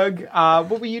 Gurg.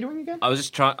 What were you doing again? I was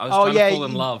trying to fall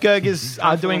in love. Gurg is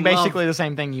doing in love. basically the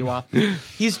same thing you are.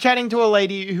 He's chatting to a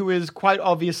lady who is quite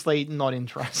obviously not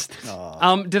interested.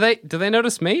 Do they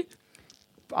notice me?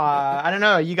 I don't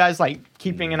know. Are you guys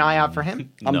keeping an eye out for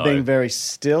him? I'm No. being very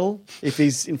still. If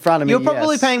he's in front of me, You're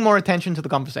probably yes. paying more attention to the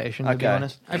conversation, to be Okay.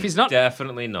 honest. If he's not,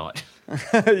 Definitely not.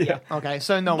 Okay,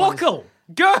 so no one. Buckle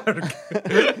Gurg.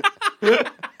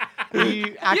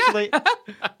 You actually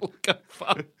Go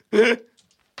fuck.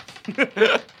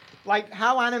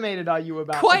 how animated are you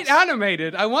about? Quite this?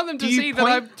 animated. I want them to Do you see point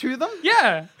that I'm. to them?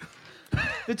 Yeah.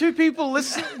 The 2 people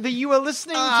that you are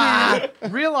listening to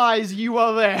realize you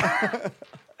are there.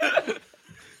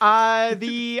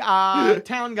 The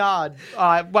town guard.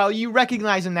 You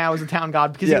recognize him now as a town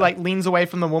guard because Yeah. he leans away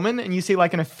from the woman, and you see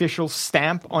an official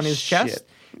stamp on his Shit. chest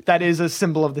that is a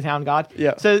symbol of the town guard.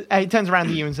 Yeah. So he turns around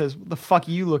to you and says, "What the fuck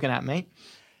are you looking at, mate?"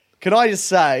 Can I just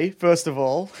say, first of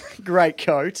all, great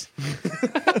coat.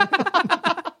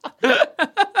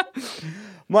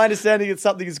 My understanding is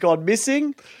something has gone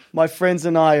missing. My friends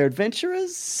and I are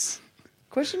adventurers?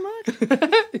 Question mark?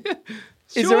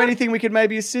 Is there anything we could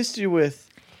maybe assist you with?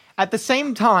 At the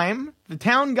same time, the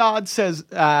town guard says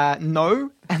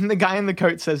no, and the guy in the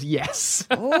coat says yes.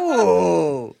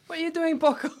 Oh, What are you doing,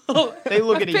 Buckle? They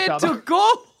look at each Paid other. 2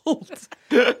 gold.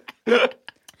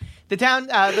 The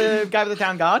guy with the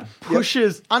town guard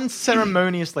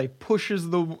unceremoniously pushes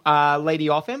the lady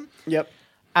off him yep.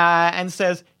 and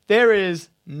says, "There is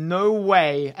no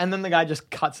way. And then the guy just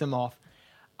cuts him off.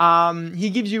 He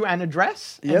gives you an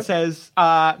address and says,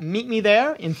 meet me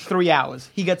there in 3 hours.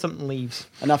 He gets up and leaves.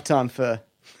 Enough time for...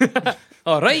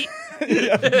 All right.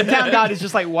 The town guard is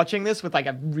just like watching this with like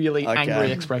a really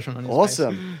angry expression on his face.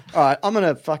 Awesome. All right, I'm going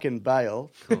to fucking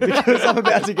bail because I'm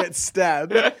about to get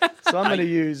stabbed. So I'm going to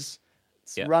use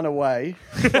run away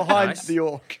behind the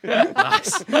orc.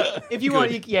 Nice. If you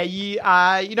want, you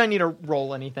don't need to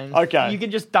roll anything. Okay. You can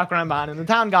just duck around behind him. The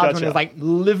town guardsman is like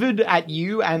livid at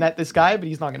you and at this guy, but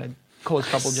he's not going to cause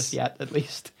trouble just yet, at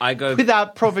least. I go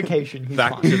without provocation. He's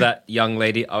back fine. to that young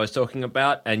lady I was talking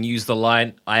about and use the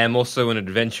line, I am also an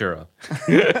adventurer.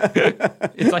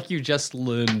 It's like you just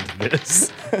learned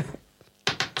this.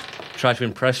 Try to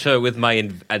impress her with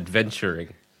my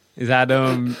adventuring. Is that,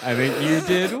 I think you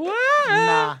did well.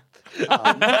 Nah.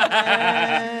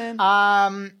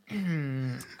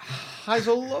 Highs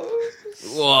or lows?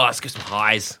 Oh, let's get some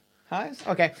highs. Highs?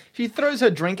 Okay. She throws her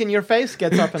drink in your face,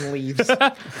 gets up and leaves.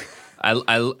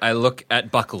 I look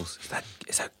at Buckles.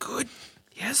 Is that good?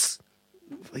 Yes.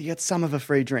 You get some of a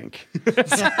free drink.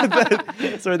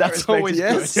 so that's always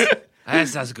yes.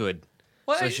 That's good.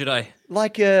 What? So should I?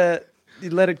 Like you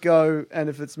let it go, and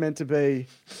if it's meant to be,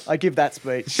 I give that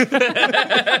speech.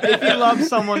 If you love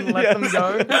someone, let them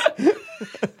go.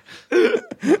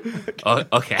 Oh,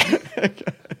 okay.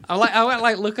 I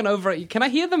like looking over at you. Can I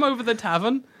hear them over the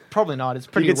tavern? Probably not. It's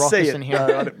pretty You can see raucous it. in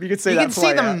here. You can see You that can see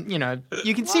play them, out. you know,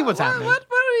 you can see what's happening. What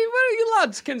are you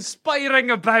lads conspiring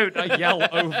about? I yell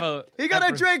over. He got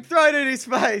a drink thrown in his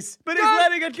face, but he's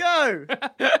letting it go.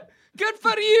 Good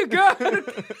for you, girl.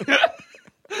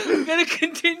 I'm gonna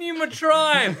continue my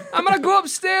tribe. I'm gonna go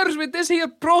upstairs with this here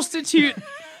prostitute.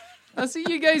 I'll see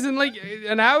you guys in like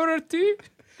an hour or two.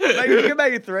 You can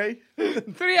make it 3.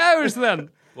 3 hours then.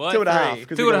 What? 2.5.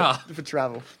 'cause 2.5 for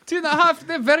travel. 2.5.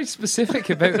 They're very specific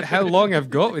about how long I've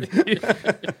got with you.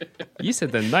 You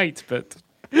said the night, but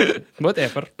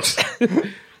whatever.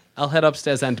 I'll head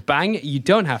upstairs and bang. You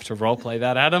don't have to roleplay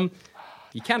that, Adam.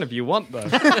 You can if you want, though.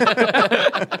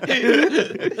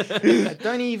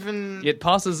 Don't even. It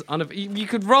passes you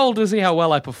could roll to see how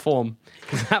well I perform,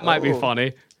 because that might be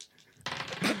funny.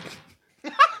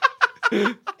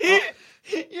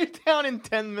 You're down in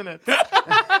 10 minutes.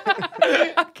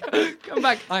 Come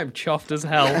back. I am chuffed as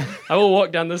hell. I will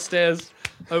walk down the stairs.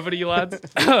 Over to you, lads.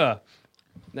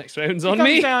 Next round's on Comes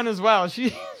me. down as well.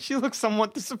 She looks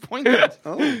somewhat disappointed.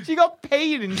 She got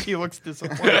paid and she looks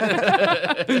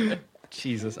disappointed.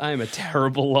 Jesus, I am a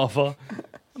terrible lover.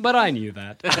 But I knew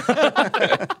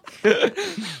that.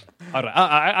 All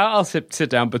right, I'll sit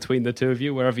down between the two of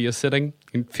you, wherever you're sitting,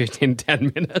 in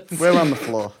 10 minutes. We're on the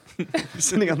floor.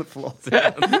 Sitting on the floor.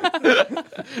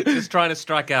 Just trying to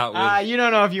strike out with... You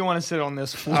don't know if you want to sit on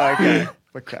this floor. Okay.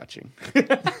 We're crouching.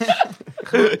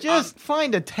 Just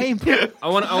find a table. I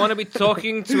want to be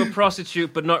talking to a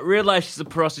prostitute, but not realize she's a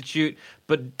prostitute,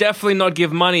 but definitely not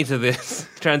give money to this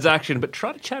transaction, but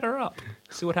try to chat her up.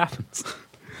 See what happens.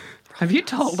 Have you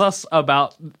told us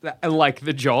about, like,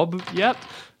 the job yet?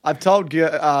 I've told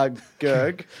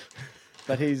Gerg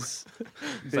that he's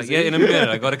It's like, in a minute,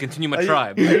 I got to continue my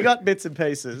tribe. You got bits and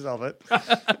pieces of it.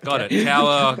 Got it.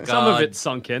 Tower, guard, Some of it's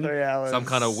sunk in. 3 hours. some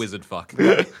kind of wizard fuck.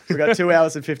 We got 2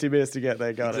 hours and 50 minutes to get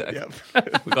there. Got it. Exactly.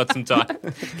 Yep. We got some time.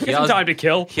 Get some time to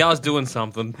kill. Hia's doing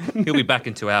something. He'll be back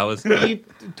in 2 hours. You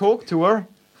talk to her.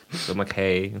 So I'm like,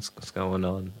 hey, what's going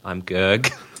on? I'm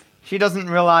Gerg. She doesn't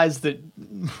realize that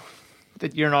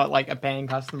you're not like a paying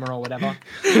customer or whatever.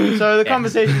 So the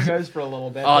conversation goes for a little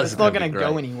bit. Oh, But this it's is not gonna going be to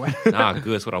go great. anywhere.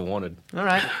 Good. That's what I wanted. All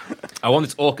right. I want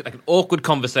this awkward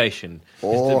conversation.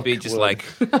 Just to be just like,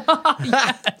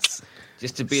 yes.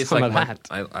 Just to be, it's Some like of my, that.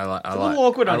 I like. It's a little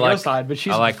awkward on your side, but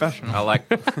she's I like, professional. I like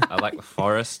the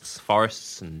forests.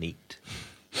 Forests and neat.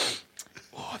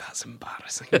 Oh, that's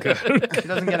embarrassing. She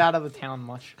doesn't get out of the town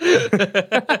much.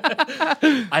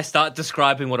 I start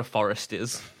describing what a forest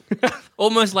is,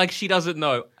 almost like she doesn't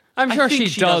know. I'm I sure think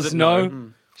she does doesn't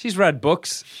know. She's read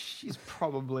books. She's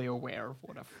probably aware of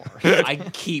what a forest is. I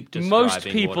keep describing Most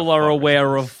people what a are forest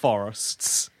aware is. of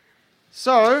forests.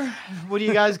 So, what are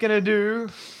you guys going to do?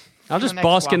 I'll just next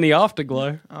bask in one. the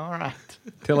afterglow All right.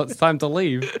 till it's time to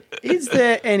leave. Is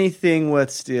there anything worth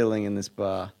stealing in this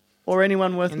bar? Or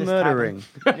anyone worth In this murdering?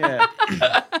 Yeah.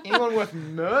 Anyone worth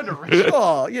murdering?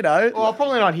 Oh, you know. Well,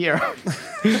 probably not here.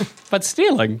 But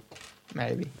stealing.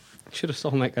 Maybe. Should have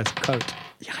stolen that guy's coat.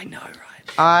 Yeah, I know,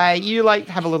 right? You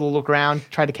have a little look around,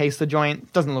 try to case the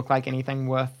joint. Doesn't look like anything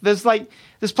worth. This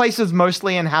place is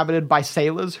mostly inhabited by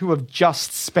sailors who have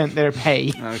just spent their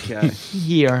pay Okay.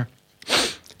 here.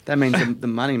 That means the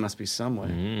money must be somewhere.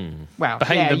 Wow.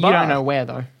 Behind yeah, the you bar. don't know where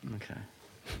though. Okay.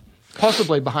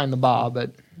 possibly behind the bar,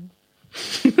 but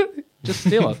Just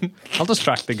steal it. I'll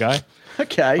distract the guy.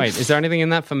 Okay. Wait, is there anything in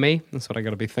that for me? That's what I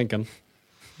got to be thinking.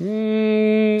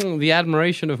 The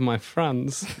admiration of my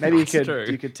friends. Maybe you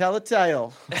true. could tell a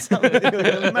tale.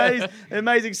 An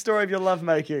amazing story of your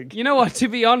lovemaking. You know what? To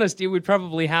be honest, it would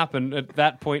probably happen. At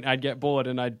that point, I'd get bored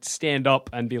and I'd stand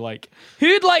up and be like,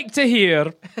 "Who'd like to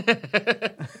hear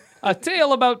a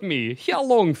tale about me, a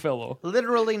Longfellow?"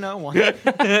 literally no one.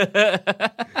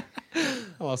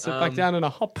 I'll sit back down in a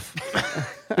hop.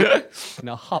 In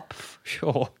a hop,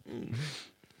 sure.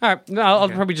 All right, no, I'll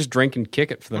probably just drink and kick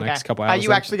it for the next couple hours. Are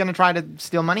you actually going to try to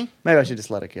steal money? Maybe I should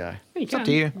just let it go. It's up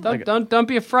to you. Don't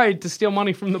be afraid to steal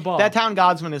money from the bar. That town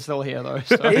guardsman is still here, though.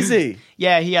 So. Is he?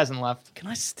 Yeah, he hasn't left. Can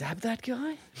I stab that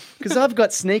guy? Because I've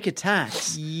got sneak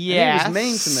attacks. Yes. And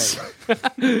he was mean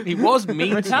to me. He was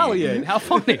mean. retaliate. How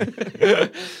funny.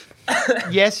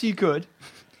 Yes, you could.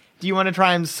 Do you want to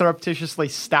try and surreptitiously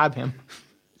stab him?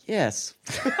 Yes,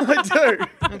 I do.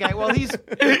 Okay, well, he's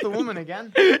with the woman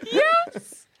again.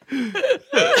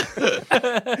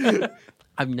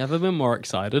 I've never been more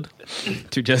excited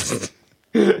to just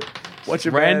Watch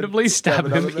your randomly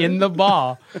stab him in the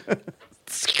bar.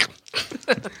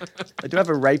 I do have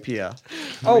a rapier.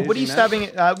 Oh, what are you stabbing?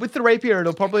 With the rapier,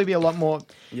 it'll probably be a lot more.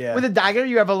 Yeah. With a dagger,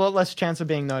 you have a lot less chance of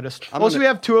being noticed. I'm Also, gonna- we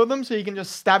have two of them, so you can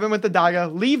just stab him with the dagger,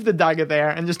 leave the dagger there,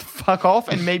 and just fuck off,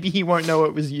 and maybe he won't know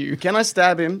it was you. Can I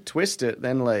stab him, twist it,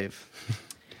 then leave?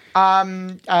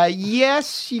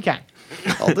 Yes, you can.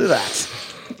 I'll do that.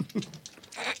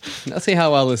 Let's see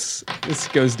how well this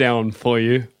goes down for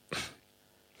you.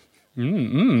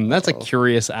 That's a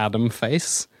curious Adam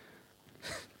face.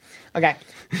 Okay,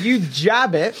 you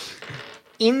jab it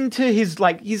into his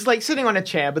he's sitting on a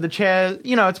chair, but the chair,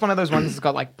 it's one of those ones that's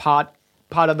got part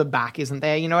of the back, isn't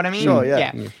there? You know what I mean? Sure,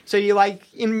 yeah. So you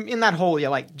in that hole,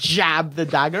 you jab the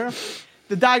dagger.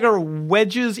 The dagger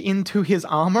wedges into his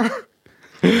armor.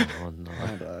 Oh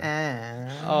no.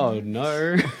 Oh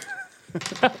no.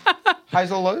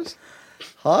 Highs or lows?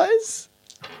 Highs?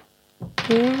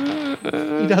 He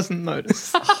doesn't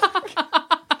notice.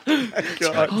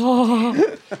 God.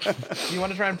 You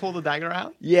want to try and pull the dagger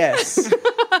out? Yes.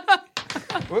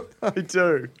 I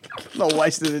do. Not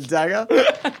wasting a dagger.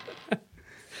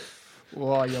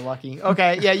 Whoa, you're lucky.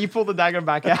 Okay, yeah, you pull the dagger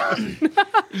back out.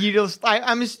 You just,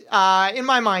 I'm just, in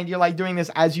my mind, you're doing this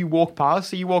as you walk past.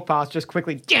 So you walk past, just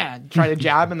quickly, try to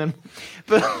jab, and then,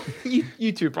 but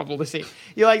you two probably see.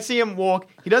 You see him walk.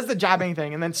 He does the jabbing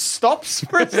thing, and then stops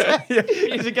for a second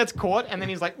because it gets caught, and then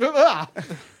he's like, "Ah,"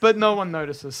 but no one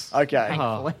notices. Okay.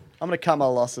 Thankfully. I'm going to cut my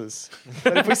losses.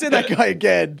 But if we see that guy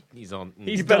again, He's on.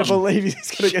 you better believe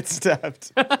he's going to get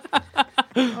stabbed. All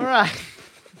right.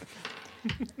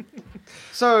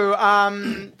 So,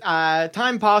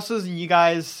 time passes, and you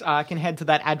guys can head to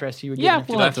that address you were given. Yeah, a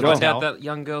few well, Did I minutes find ago. out that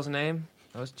young girl's name?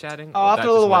 I was chatting. Oh, after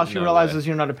a little while, she realizes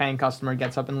you're not a paying customer,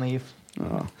 gets up and leaves.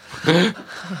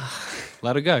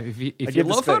 Let her go. If you give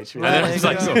the love her, speech. And then it's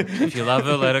so, if you love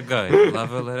her, let her go. If you love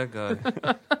her, let her go.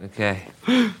 Okay.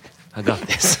 I got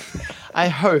this. I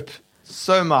hope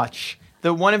so much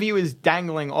that one of you is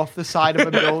dangling off the side of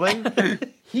a building.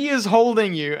 He is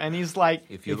holding you, and he's like,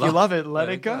 if you love it, let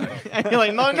it go. And you're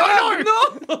like, no.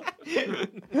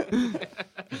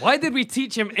 why did we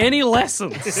teach him any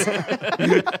lessons?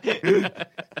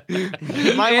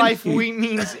 My life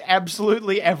means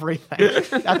absolutely everything.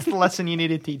 That's the lesson you need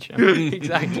to teach him.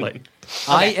 Exactly.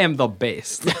 I am the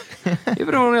best.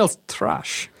 Everyone else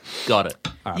trash. Got it.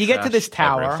 You get to this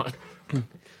tower.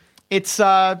 It's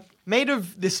made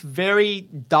of this very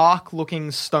dark-looking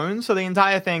stone, so the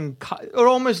entire thing, it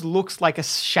almost looks like a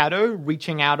shadow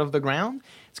reaching out of the ground.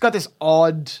 It's got this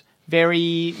odd,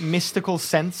 very mystical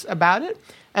sense about it.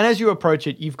 And as you approach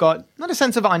it, you've got not a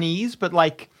sense of unease, but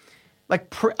what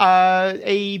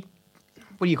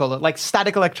do you call it? Like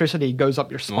static electricity goes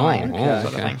up your spine. Sort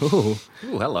of thing. Ooh.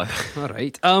 Ooh, hello. All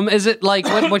right. Is it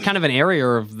what kind of an area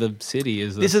of the city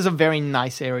is This is a very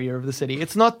nice area of the city.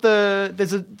 It's not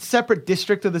there's a separate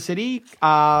district of the city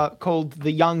called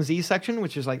the Yangtze section,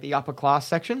 which is the upper class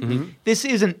section. Mm-hmm. This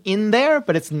isn't in there,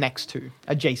 but it's next to,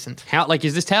 adjacent. How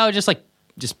is this tower just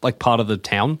part of the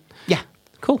town? Yeah.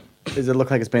 Cool. Does it look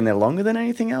like it's been there longer than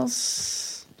anything else?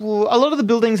 Well, a lot of the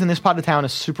buildings in this part of town are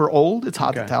super old. It's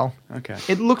hard to tell. Okay.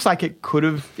 It looks like it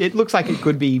could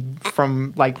be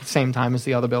from same time as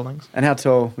the other buildings. And how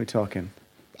tall are we talking?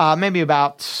 Maybe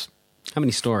about How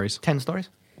many stories? 10 stories.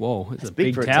 Whoa, it's a Big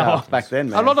big for a tower. tower back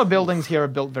then, man. A lot of buildings here are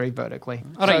built very vertically.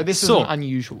 All So right, this so- isn't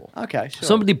unusual. Okay, sure.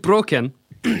 Somebody broke in.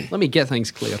 Let me get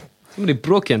things clear. Somebody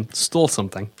broke in, stole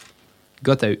something,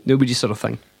 got out. Nobody sort of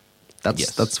thing.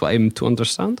 That's what I'm to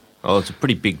understand. Oh, it's a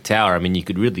pretty big tower. I mean, you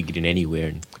could really get in anywhere.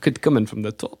 And Could come in from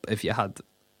the top if you.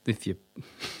 if you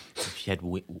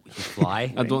you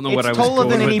fly. I don't know It's where I was taller going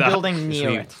than with any that. building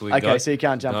near it. Okay, so you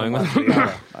can't jump from one to the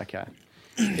other. Okay.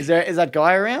 Is that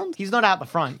guy around? He's not out the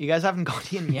front. You guys haven't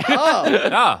got in yet.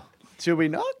 Ah, Should we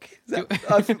knock?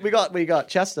 We got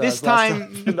Chester. This last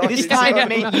time, Knock this is- time it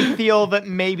made you feel that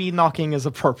maybe knocking is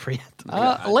appropriate.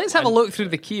 Let's have a look through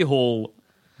the keyhole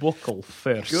buckle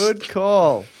first. Good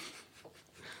call.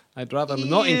 I'd rather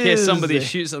not, in case somebody Easy.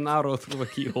 shoots an arrow through a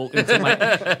keyhole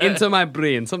into my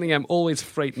brain. Something I'm always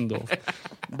frightened of.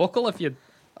 Buckle, if you.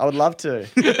 I would love to.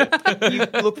 You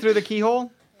look through the keyhole.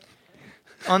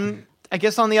 I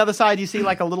guess on the other side you see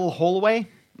like a little hallway.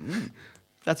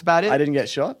 That's about it. I didn't get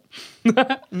shot.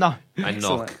 No. I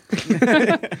knock.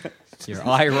 Your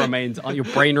eye remains, your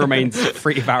brain remains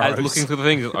free of arrows. Looking through the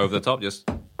thing over the top, just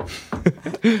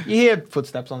You hear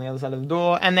footsteps on the other side of the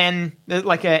door, and then there's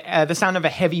like the sound of a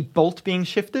heavy bolt being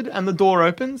shifted, and the door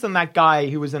opens, and that guy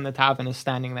who was in the tavern is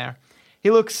standing there. He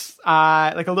looks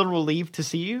like a little relieved to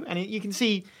see you, and you can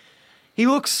see he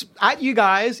looks at you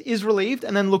guys, is relieved,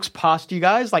 and then looks past you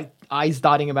guys, like eyes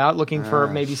darting about, looking for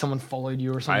maybe someone followed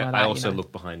you or something like that. I also you know.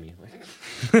 look behind me.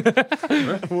 He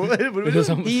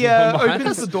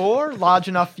opens the door large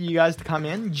enough for you guys to come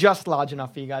in, just large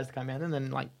enough for you guys to come in, and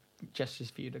then like gestures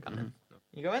for you to come in.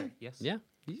 You go in? Yes. Yeah.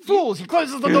 Fools! He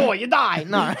closes the door. You die.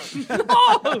 No. It's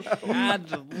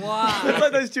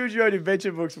like those choose your own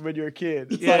adventure books from when you were a kid.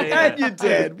 It's like, and you're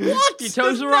dead. What? You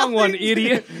chose the wrong one,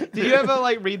 idiot. Did you ever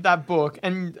like read that book?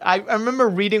 And I remember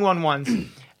reading one once,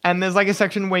 and there's like a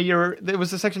section where there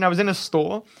was a section I was in a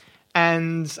store,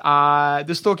 and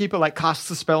the storekeeper like casts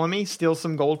a spell on me, steals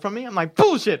some gold from me. I'm like,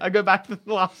 bullshit. I go back to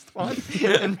the last one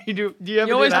and redo. Do you ever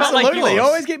You always do that? felt like Absolutely. You yours.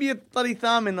 always keep your bloody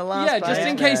thumb in the last Yeah, just page,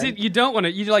 in case man. you don't want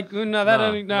it. You're like, no, that No,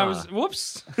 only, no, no. it was,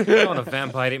 whoops. I don't want a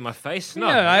vampire to eat my face. No,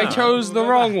 Yeah, I no. chose the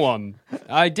wrong one.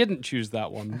 I didn't choose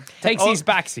that one. Takesies,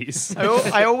 backsies.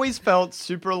 I always felt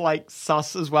super like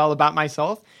sus as well about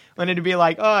myself when it'd be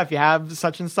like, oh, if you have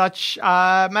such and such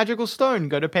magical stone,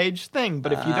 go to page thing.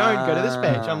 But if you don't, go to this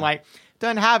page. I'm like,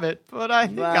 don't have it, but I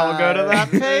think I'll go to that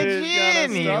page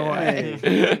Who's gonna anyway.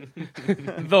 stop me?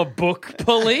 The book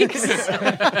police.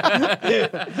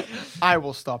 I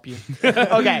will stop you.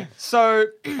 Okay, so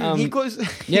he closes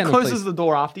please. the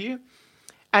door after you,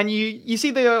 and you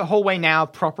see the hallway now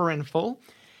proper and full.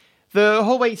 The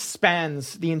hallway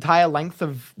spans the entire length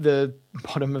of the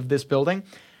bottom of this building.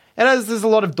 There's a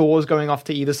lot of doors going off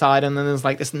to either side, and then there's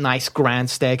like this nice grand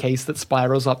staircase that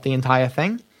spirals up the entire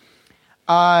thing.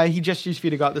 He just used for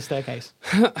you to go up the staircase.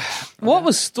 What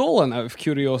was stolen, out of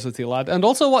curiosity, lad? And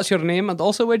also, what's your name? And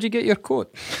also, where'd you get your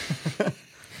coat?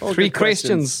 All 3 good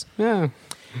questions. Yeah.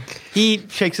 He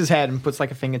shakes his head and puts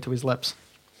like a finger to his lips.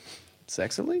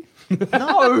 Sexily?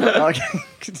 No, Okay.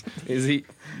 Is he?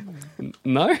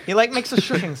 No? he like makes a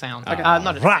shushing sound.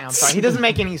 Not a sound. Sorry, he doesn't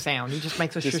make any sound. He just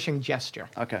makes a shushing gesture.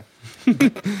 Okay.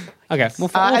 Okay.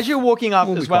 Well, As you're walking up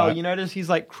we'll as be well, quiet. you notice he's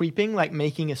like creeping, like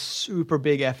making a super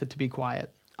big effort to be quiet.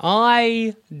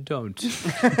 I don't.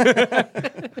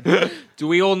 Do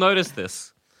we all notice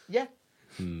this? Yeah.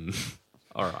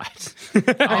 All right.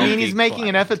 I mean, he's making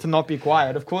an effort to not be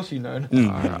quiet. Of course you know.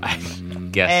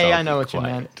 Guess Hey, I'll I know be what you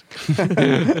quiet.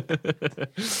 meant.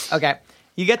 Okay.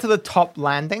 You get to the top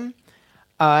landing,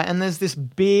 and there's this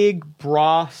big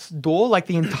brass door. Like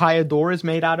the entire door is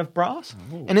made out of brass.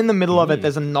 And in the middle of it,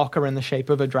 there's a knocker in the shape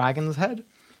of a dragon's head.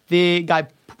 The guy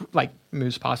like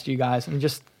moves past you guys and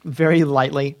just very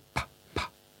lightly, pa, pa,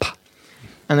 pa.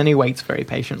 And then he waits very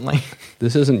patiently.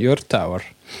 This isn't your tower.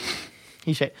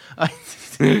 He shakes.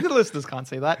 The listeners can't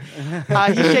see that.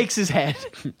 He shakes his head.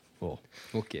 Oh,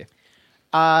 okay.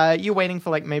 You're waiting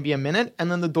for like maybe a minute,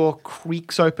 and then the door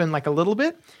creaks open like a little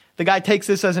bit. The guy takes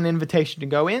this as an invitation to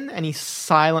go in, and he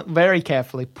very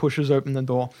carefully pushes open the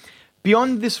door.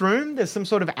 Beyond this room, there's some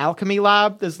sort of alchemy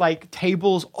lab. There's like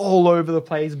tables all over the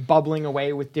place, bubbling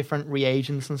away with different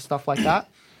reagents and stuff like that.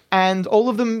 And all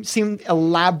of them seem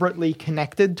elaborately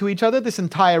connected to each other. This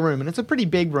entire room, and it's a pretty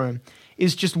big room,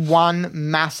 is just one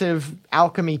massive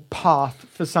alchemy path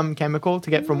for some chemical to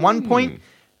get from one point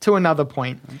to another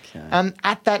point. Okay. And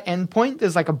at that end point,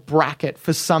 there's like a bracket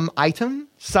for some item,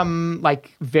 some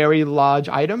like very large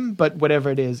item, but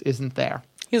whatever it is, isn't there.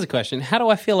 Here's a question. How do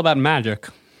I feel about magic?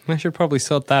 I should probably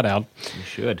sort that out. You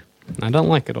should. I don't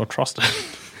like it or trust it.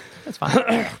 That's fine. A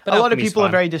lot of alchemy's people are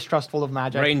fine. very distrustful of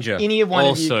magic. Ranger Any of one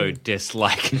also of you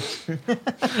dislike.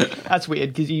 that's weird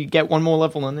because you get one more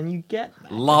level and then you get.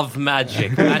 Love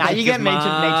magic. Now Magic you get is nature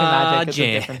magic. It's a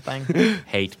my different thing.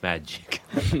 Hate magic.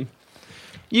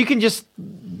 You can just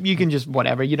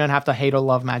whatever. You don't have to hate or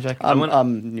love magic.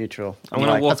 I'm neutral. I'm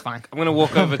gonna walk. That's fine. I'm gonna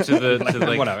walk over to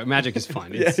the Whatever, magic is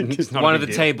fine. It's not one a of the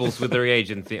big deal. tables with the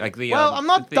reagent thing. Like the. Well, I'm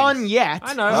not the done things. yet.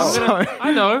 I know.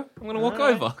 I know. I'm gonna walk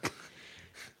over.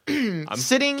 I'm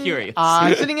sitting curious.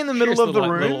 Sitting in the middle Curious of the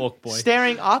little room, orc boy.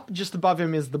 staring up. Just above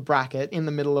him is the bracket in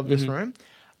the middle of this room.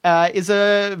 Is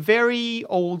a very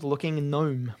old-looking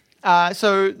gnome.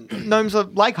 So gnomes are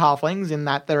like halflings in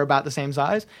that they're about the same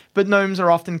size, but gnomes are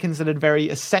often considered very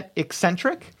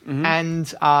eccentric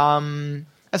and are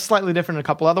slightly different in a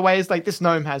couple other ways. Like this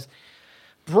gnome has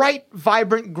bright,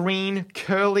 vibrant green,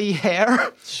 curly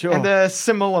hair and a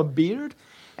similar beard,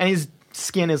 and his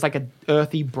skin is like an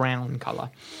earthy brown color.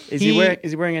 Is he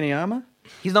wearing any armor?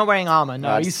 He's not wearing armor.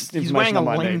 No, he's wearing a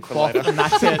loincloth, and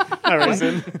that's it. No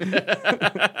reason.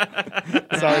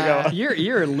 Sorry, go on.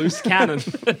 You're a loose cannon.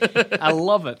 I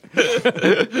love it.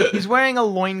 He's wearing a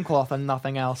loincloth and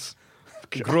nothing else.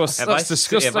 Gross. Have That's I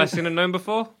disgusting. seen a gnome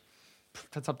before?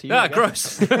 That's up to you. I guess.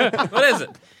 Gross. What is it?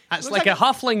 That's like a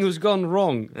halfling who's gone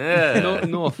wrong. Yeah.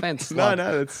 No offense. No, lad.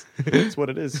 no, it's what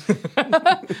it is.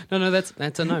 No,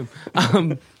 that's a gnome.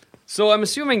 So I'm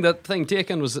assuming that thing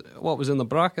taken was what was in the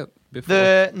bracket before.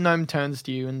 The gnome turns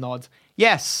to you and nods.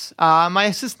 Yes, my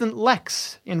assistant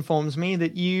Lex informs me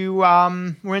that you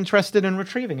were interested in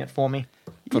retrieving it for me.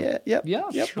 Yeah, yep. Yeah,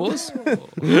 I suppose.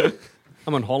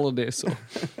 I'm on holiday, so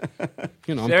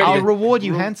you know, There I'll you go. reward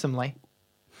you handsomely.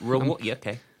 Yeah,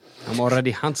 okay. I'm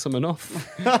already handsome enough.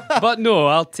 But no,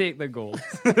 I'll take the gold.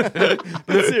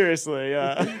 But seriously,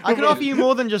 I can offer you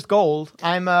more than just gold.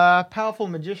 I'm a powerful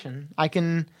magician. I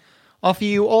can offer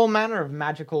you all manner of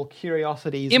magical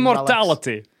curiosities. and relics.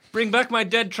 Immortality. Bring back my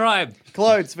dead tribe.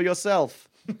 clothes for yourself.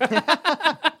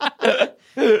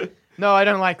 No, I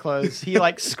don't like clothes. He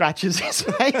like scratches his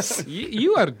face.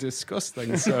 You are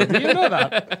disgusting, sir. Do you know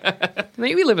that? I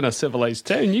mean, we live in a civilized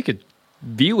town. You could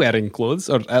be wearing clothes,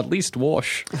 or at least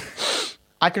wash.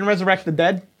 I can resurrect the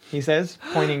dead, he says,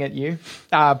 pointing at you.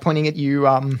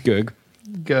 Gug.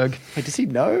 Gurg. Hey, does he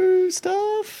know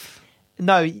stuff?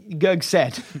 No, Gurg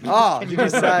said. Oh, did you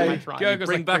say? Gug was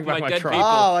Bring like, back my dead tribe. people.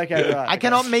 Oh, okay, right. I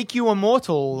cannot make you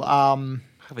immortal. I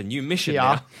have a new mission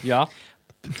Yeah. now. Yeah,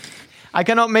 I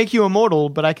cannot make you immortal,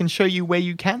 but I can show you where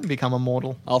you can become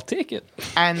immortal. I'll take it.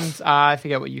 And I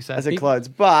forget what you said. As it clothes,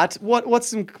 but what's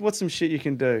some shit you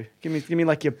can do? Give me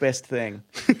like your best thing.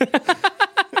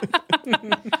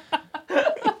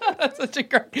 That's such a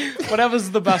great.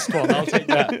 Whatever's the best one, I'll take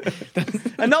that.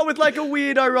 And not with like a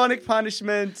weird ironic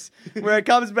punishment where it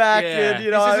comes back Yeah. and,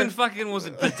 you know. This isn't fucking, was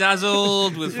it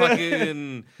Bedazzled with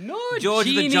fucking No, George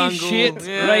the genie Jungle? shit,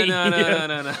 Yeah, right?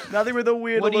 No. Nothing with a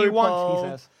weird What do you want? loophole. He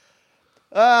says.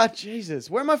 Jesus.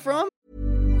 Where am I from?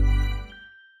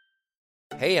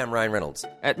 Hey, I'm Ryan Reynolds.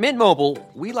 At Mint Mobile,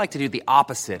 we like to do the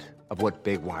opposite of what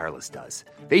Big Wireless does.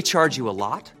 They charge you a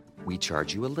lot, we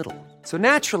charge you a little. So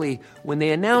naturally, when they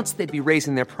announced they'd be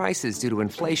raising their prices due to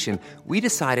inflation, we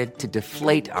decided to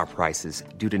deflate our prices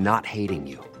due to not hating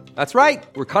you. That's right.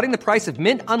 We're cutting the price of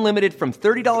Mint Unlimited from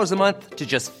 $30 a month to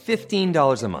just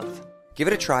 $15 a month. Give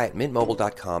it a try at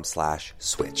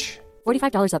mintmobile.com/switch.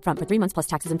 $45 upfront for 3 months plus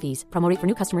taxes and fees. Promo rate for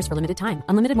new customers for limited time.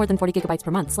 Unlimited more than 40 gigabytes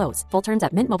per month. Slows full terms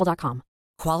at mintmobile.com.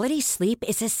 Quality sleep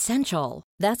is essential.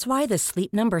 That's why the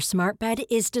Sleep Number Smart Bed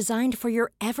is designed for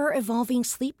your ever-evolving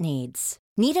sleep needs.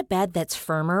 Need a bed that's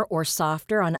firmer or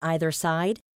softer on either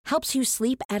side? Helps you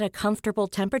sleep at a comfortable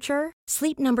temperature?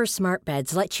 Sleep Number Smart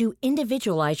Beds let you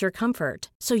individualize your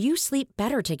comfort, so you sleep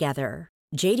better together.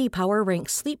 J.D. Power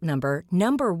ranks Sleep Number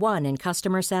number 1 in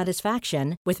customer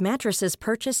satisfaction with mattresses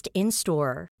purchased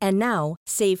in-store. And now,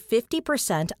 save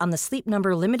 50% on the Sleep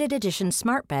Number Limited Edition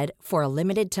Smart Bed for a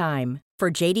limited time. For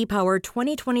J.D. Power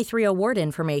 2023 award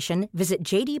information, visit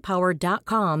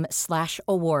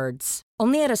jdpower.com/awards.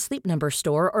 Only at a Sleep Number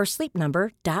store or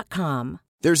sleepnumber.com.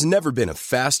 There's never been a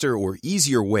faster or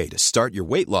easier way to start your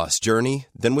weight loss journey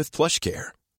than with PlushCare.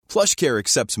 PlushCare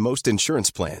accepts most insurance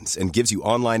plans and gives you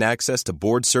online access to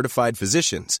board-certified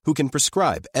physicians who can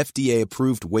prescribe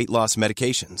FDA-approved weight loss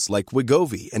medications like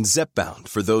Wegovy and Zepbound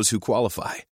for those who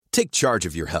qualify. Take charge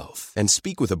of your health and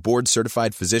speak with a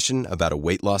board-certified physician about a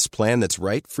weight loss plan that's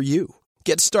right for you.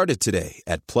 Get started today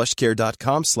at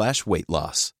plushcare.com/weight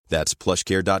loss. That's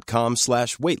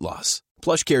plushcare.com/weight loss.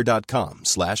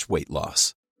 plushcare.com/weight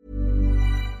loss.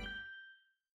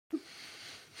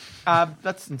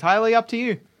 That's entirely up to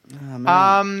you. Oh,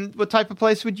 man. What type of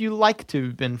place would you like to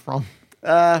have been from?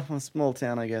 Well, small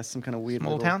town, I guess. Some kind of weird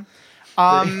Small little... town?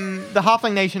 The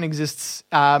Halfling Nation exists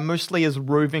mostly as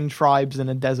roving tribes in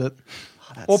a desert.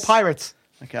 Or pirates.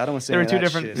 Okay, I don't want to see There any are two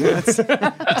of that different- shit.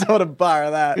 I don't want to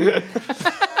borrow that.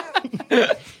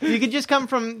 You could just come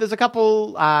from. There's a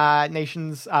couple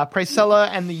nations, Praecella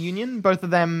and the Union. Both of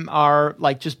them are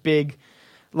like just big,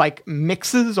 like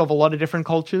mixes of a lot of different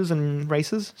cultures and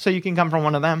races. So you can come from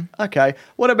one of them. Okay.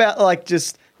 What about like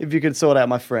just if you could sort out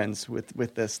my friends with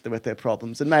their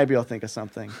problems, and maybe I'll think of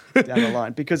something down the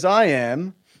line because I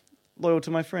am loyal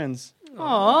to my friends.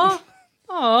 Aww.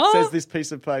 Says this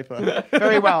piece of paper.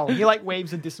 Very well. He like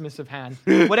waves a dismissive hand.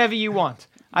 Whatever you want.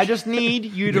 I just need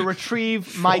you to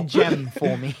retrieve my gem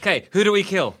for me. Okay, who do we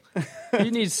kill?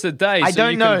 He needs to die. I so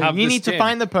don't you know. Can have You this need to gem.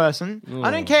 find the person. I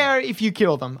don't care if you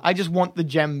kill them. I just want the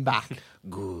gem back.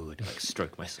 Good. Like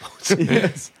stroke my soul.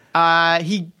 Yes.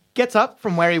 He gets up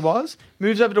from where he was,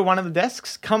 moves over to one of the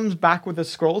desks, comes back with a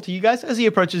scroll to you guys. As he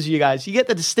approaches you guys, you get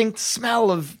the distinct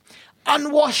smell of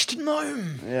unwashed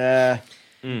gnome. Yeah.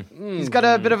 He's got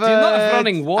a bit of a... Do you not have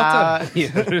running water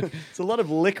here? It's a lot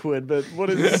of liquid, but what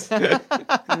is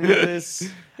this?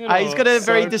 he's got a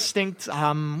very soap. distinct...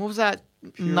 what was that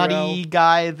nutty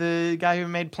guy? The guy who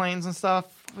made planes and stuff?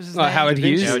 What was his name? Howard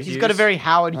Hughes? He's got a very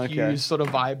Howard Okay. Hughes sort of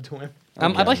vibe to him.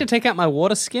 I'd like to take out my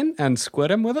water skin and squirt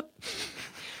him with it.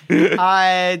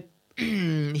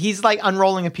 He's like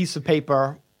unrolling a piece of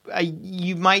paper.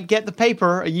 You might get the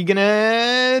paper. Are you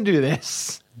gonna do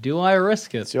this? Do I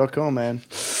risk it? It's your call, man.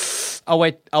 I'll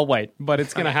wait, but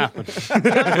it's going to happen.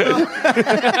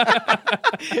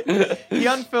 He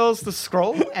unfurls the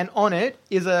scroll, and on it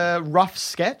is a rough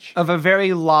sketch of a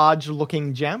very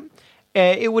large-looking gem.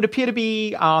 It would appear to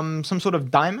be some sort of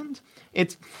diamond.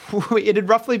 It'd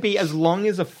roughly be as long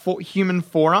as a human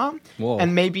forearm, Whoa.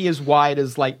 and maybe as wide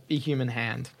as like a human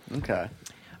hand. Okay.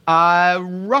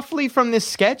 Roughly from this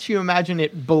sketch, you imagine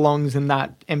it belongs in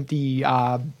that empty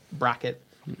bracket.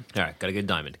 All right, got a good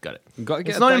diamond. Got it.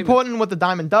 It's not important what the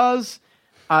diamond does.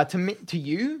 To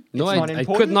you, No, it's not I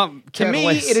important. could not To care me,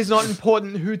 less. it is not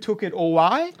important who took it or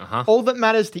why. Uh-huh. All that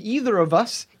matters to either of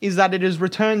us is that it is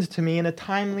returned to me in a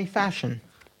timely fashion.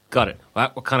 Got it.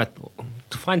 What kind of...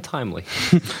 Define timely.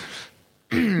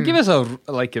 Give us a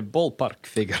ballpark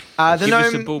figure. The Give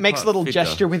us a gnome makes a ballpark little figure.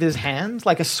 gesture with his hand,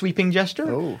 like a sweeping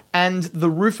gesture, Oh. and the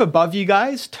roof above you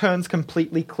guys turns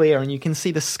completely clear, and you can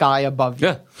see the sky above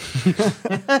you.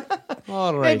 Yeah.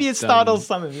 All right, Maybe it startles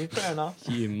some of you. Fair enough.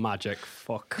 You magic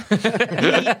fuck.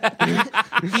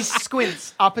 He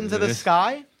squints up into the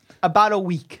sky. About a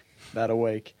week. About a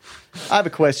week. I have a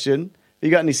question. Have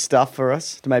you got any stuff for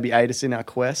us to maybe aid us in our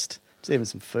quest? Just even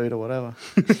some food or whatever.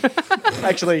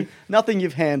 Actually, nothing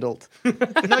you've handled.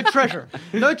 No treasure.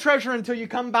 No treasure until you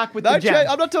come back with the gem.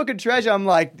 I'm not talking treasure. I'm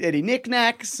like any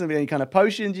knickknacks, any kind of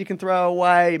potions you can throw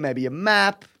away, maybe a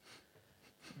map.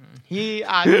 He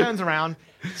turns around,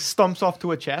 stomps off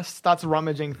to a chest, starts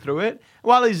rummaging through it.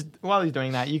 While he's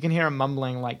doing that, you can hear him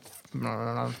mumbling like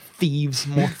thieves,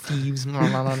 more thieves,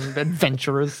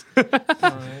 adventurers.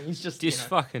 He's just This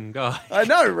fucking guy. I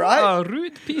know, right? Oh,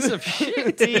 rude piece of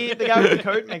shit. the guy with the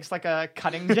coat makes like a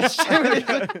cutting gesture.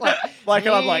 Like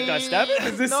I'm like, no, stab it?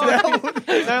 Is this no,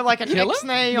 like an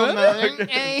X-nay on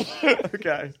the...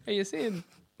 Okay. Are you seeing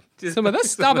some of this?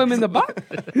 Stab him in the butt.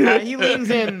 He leans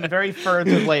in very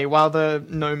furtively while the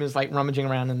gnome is like rummaging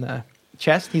around in the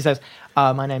chest. He says,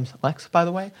 my name's Lex, by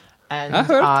the way. And I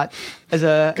heard. as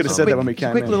a Could have said that when we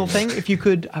came quick in. little thing, if you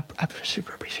could, I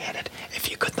super appreciate it. If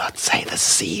you could not say the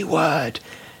C word.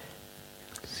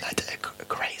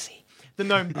 Crazy. The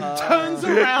gnome turns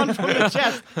around from the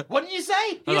chest. What did you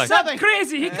say? like, Nothing.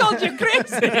 Crazy. He called you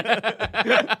crazy.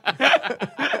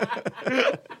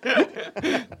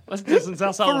 Let's distance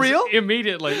ourselves For real?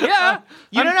 immediately. Yeah.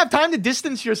 You don't have time to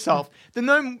distance yourself. The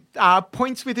gnome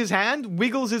points with his hand,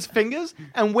 wiggles his fingers,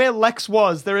 and where Lex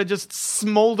was, there are just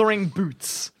smoldering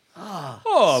boots.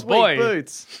 Oh, Sweet boy.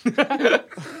 boots.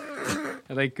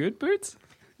 Are they good boots?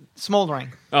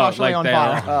 Smoldering. Partially on they're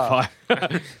fire. on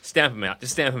fire. Stamp him out.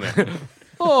 Just stamp him out.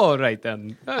 All right,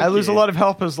 then. I lose a Okay. lot of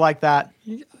helpers like that.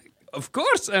 Of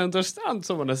course, I understand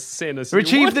someone is saying this.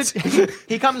 Retrieve it.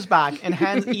 He comes back and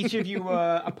hands each of you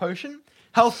a potion.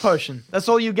 Health potion. That's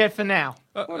all you get for now.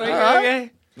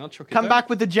 Okay. Come back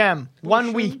with the gem.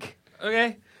 1 week.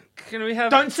 Okay. Can we have...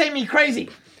 Don't say me crazy.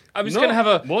 I'm just going to have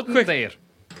a quick... there.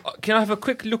 Can I have a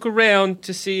quick look around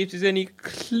to see if there's any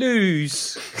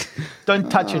clues? Don't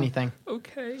touch anything.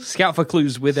 Okay. Scout for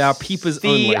clues with our peepers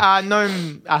The only.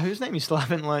 gnome, whose name you still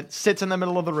haven't learnt, sits in the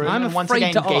middle of the room I'm and once afraid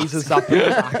again to gazes ask. up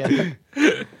at the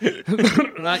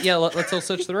bracket. Yeah, let's all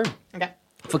search the room Okay.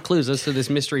 for clues as to this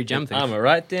mystery gem thing. I'm going to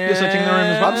write down... You're searching the room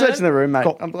as well? I'm searching the room, mate.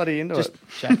 Cool. I'm bloody into Just it.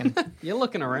 checking. You're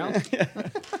looking around. Should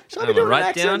I I'm be doing write an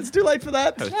accent? down- It's too late for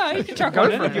that. Yeah, you can chuck Go on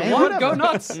for it if it, you man. want. Go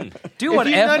nuts. Do If whatever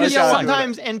you notice you want.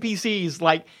 sometimes NPCs,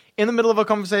 like, in the middle of a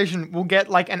conversation, will get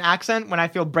like an accent when I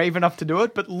feel brave enough to do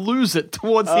it, but lose it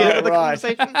towards the end of the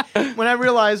conversation when I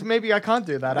realize maybe I can't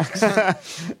do that accent.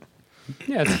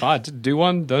 Yeah, it's fine. Just do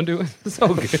one, don't do it. It's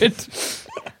all good.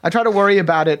 I try to worry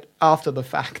about it after the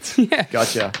fact. Yeah.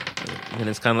 Gotcha. And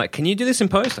it's kind of like, can you do this in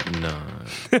post? Like, no.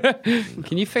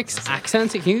 Can you fix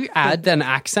accents? Can you add an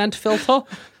accent filter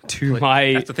to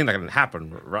my That's the thing that can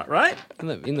happen, right? in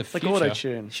the Like future?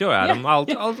 auto-tune. Sure, Adam. I'll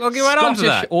get right on to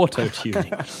that. auto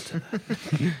tuning.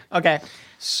 Okay,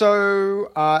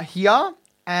 so here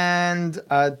and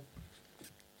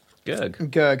Good.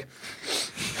 Gerg.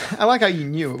 I like how you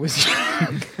knew it was you.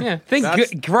 Yeah,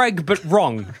 think Greg, but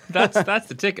wrong. That's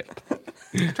the ticket.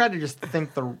 I tried to just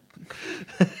think the.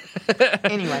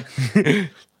 Anyway.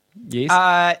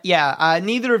 Yes.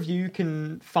 Neither of you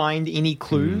can find any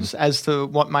clues as to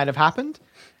what might have happened.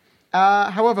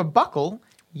 However, Buckle,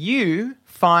 you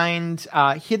find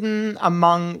hidden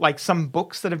among like some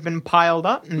books that have been piled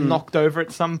up and knocked over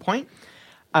at some point.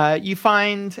 You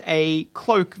find a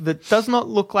cloak that does not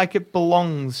look like it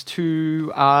belongs to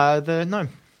the gnome.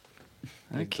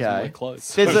 Okay.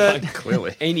 Clothes. There's a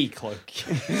Clearly. Any cloak.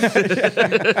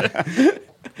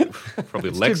 Probably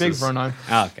it's Lexus. too big for a gnome.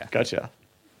 Okay. Gotcha.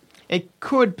 It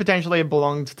could potentially have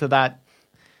belonged to Lex.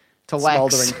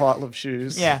 Smoldering pile of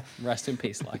shoes. Yeah. Rest in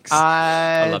peace, Lex.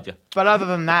 I love you. But other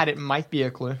than that, it might be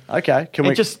a clue. Okay. Can It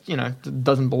we just,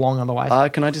 doesn't belong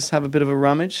otherwise. Can I just have a bit of a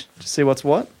rummage to see what's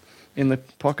what in the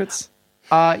pockets?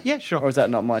 Yeah, sure. Or is that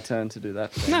not my turn to do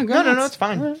that? no, go No, nuts. it's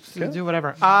fine. Alright, Just cool. do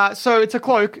whatever. So it's a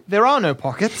cloak. There are no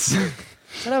pockets.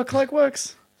 Is that how a cloak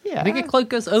works? Yeah. I think a cloak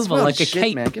goes over Smells like a shit,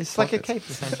 cape. man. Get It's like a pockets. cape,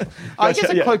 essentially. I guess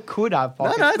a yeah. cloak could have No,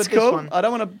 pockets. no, it's but this cool. one- I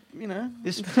don't want to,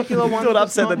 This particular one don't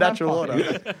does upset the not have natural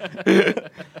pockets. order.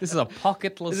 This is a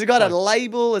pocketless. Has it got a cloak.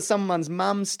 label? Has someone's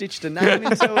mum stitched a name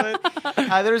into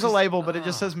it? There is a label, but it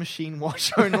just says machine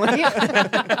wash only.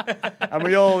 And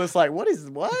we all just like, what?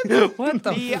 What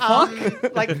the The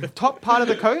fuck? like top part of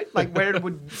the coat, like where it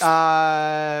would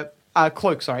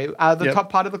cloak. Sorry, the Yep.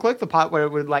 top part of the cloak, the part where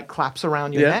it would like collapse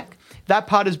around your Yeah. neck. That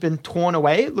part has been torn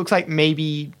away. It looks like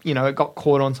maybe it got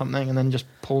caught on something and then just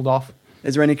pulled off.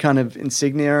 Is there any kind of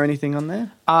insignia or anything on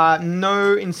there?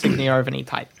 No insignia of any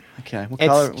type. Okay. What It's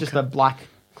color? just a black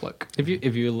cloak. Have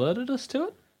you alerted us to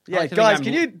it? Yeah, I like to think guys, I'm-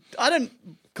 can you? I don't.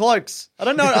 Cloaks. I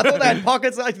don't know. I thought they had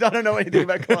pockets. I don't know anything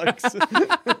about cloaks.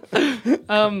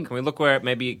 Can we look where it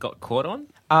maybe got caught on?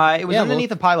 It was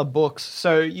underneath a pile of books.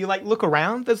 So you look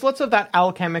around. There's lots of that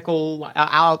lots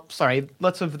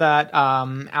of that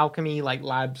alchemy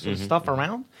labs and stuff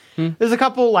around. There's a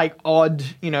couple odd,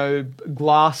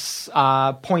 glass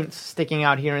points sticking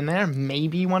out here and there.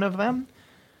 Maybe one of them.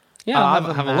 Yeah,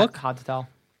 Other have than a that, look. hard to tell.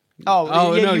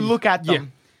 Oh, yeah, no, you look at yeah.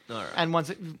 them. And once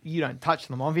you don't touch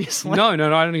them, obviously. No, I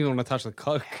don't even want to touch the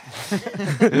cloak.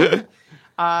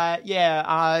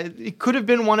 It could have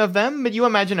been one of them, but you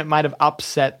imagine it might have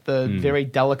upset the very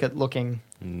delicate-looking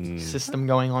system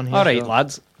going on here. All right,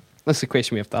 lads. That's the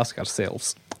question we have to ask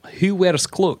ourselves. Who wears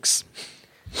cloaks?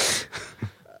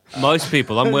 Most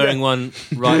people. I'm wearing one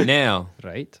right now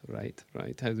Right.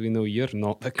 How do we know you're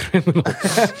not the criminal?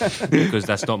 because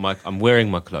that's not my. I'm wearing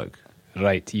my cloak.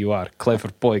 Right, you are. Clever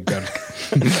boy, Gerg.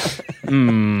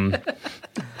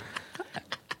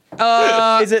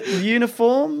 Is it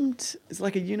uniformed? Is it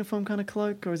like a uniform kind of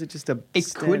cloak, or is it just a?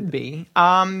 It could be.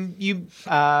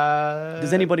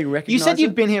 Does anybody recognize? You said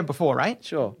you've it? been here before, right?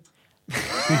 Sure.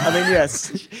 I mean,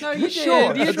 yes. No, you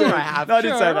Sure, did. sure I have. No, I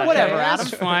didn't say that. Whatever, Okay, Adam.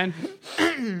 that's fine.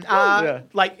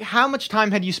 How much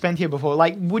time had you spent here before?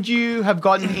 Would you have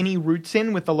gotten any roots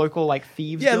in with the local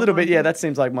thieves? Yeah, a guild little or bit. Yeah, anything? that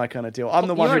seems like my kind of deal. I'm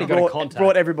the You one who already got a brought, contact.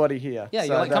 brought everybody here. Yeah, So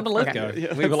you're like, come to that- Lithgow.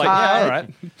 yeah. We were like, yeah, all right.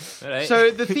 All right.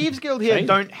 So the thieves guild here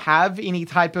don't have any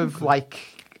type of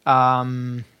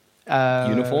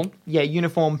Uniform? Yeah,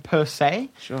 uniform per se.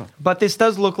 Sure. But this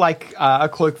does look like a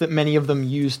cloak that many of them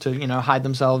use to, hide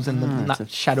themselves in the it's a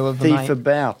shadow of the Thief night.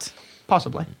 about.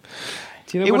 Possibly.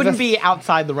 Do you know It what wouldn't the- be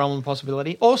outside the realm of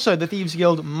possibility. Also, the Thieves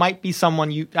Guild might be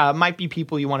might be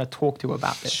people you want to talk to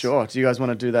about this. Sure. Do you guys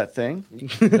want to do that thing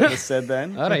that was said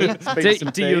then? All right. Speak to some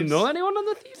do you thieves. know anyone on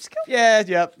the Thieves Guild?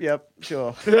 Yeah. Yep.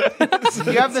 Sure. You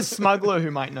have the smuggler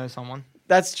who might know someone.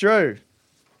 That's true.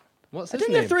 What's his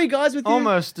Didn't you name? have 3 guys with you?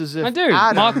 Almost as if I do.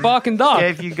 Adam Mark, Bark, and Dark.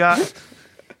 gave you got.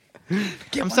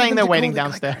 I'm saying they're waiting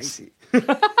downstairs.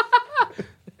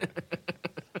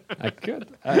 I could.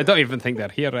 I don't even think they're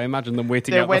here. I imagine them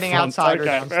waiting They're out waiting the front. outside or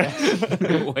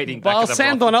downstairs. Waiting But back I'll at the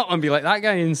send brothel. one up and be like, that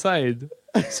guy inside.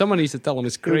 Someone needs to tell him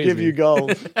it's We'll crazy. give you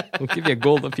gold. I'll give you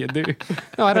gold if you do.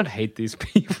 No, I don't hate these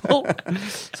people.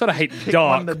 Sort of hate One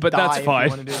Dark, to but die that's if you fine.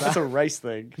 wanna do that. That's a race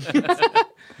thing.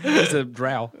 He's a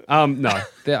drow. No,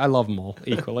 I love them all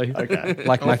equally. Okay.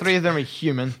 Like All my three of them are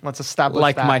human. Let's establish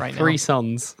like that my right three now.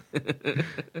 sons,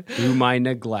 whom I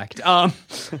neglect. All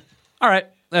right.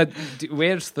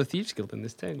 Where's the Thieves Guild in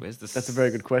this town? That's a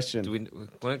very good question. Do we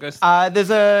want to go? There's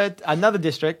another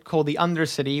district called the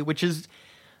Undercity, which is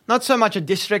not so much a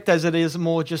district as it is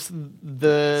more just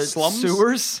the Slums?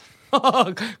 sewers,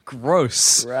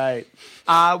 Gross. Right.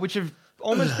 which have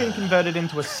almost been converted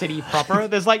into a city proper.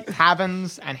 There's like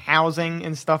taverns and housing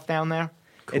and stuff down there.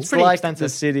 It's pretty like extensive. the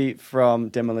city from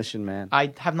Demolition Man.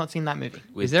 I have not seen that movie.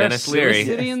 With Is there Dennis a sewer Leary.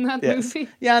 city in that Yes. movie?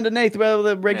 Yeah, underneath where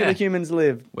the regular Yeah. humans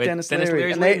live. Where Dennis Dennis Leary.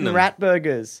 Leary's And they leading eat them. rat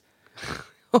burgers.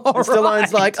 And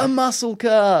Stallone's like, a muscle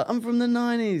car. I'm from the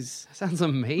 90s. Sounds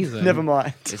amazing. Never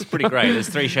mind. It's pretty great. There's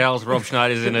 3 shells. Rob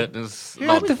Schneider's in it. There's Who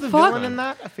lots was of the fuck? villain in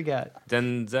that? I forget.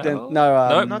 Denzel.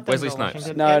 No, Not Wesley Denzel Snipes.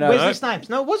 Washington. No, Yeah, no. Wesley No. Snipes.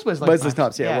 No, it was Wesley Wesley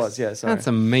Snipes, yeah, Yes. it was, yeah, sorry. That's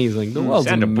amazing. The world's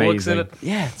Sandra Bullock's amazing. in it.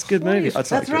 Yeah, it's a good movie. Oh, it's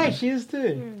not That's good. right. She is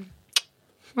too.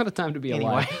 What a time to be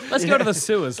Anyway. alive. Let's go to the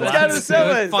sewers. Let's go to the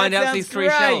sewers. Find That out these sounds 3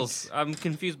 great. shells. I'm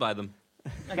confused by them.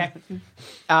 Okay.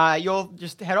 You'll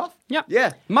just head off. Yep.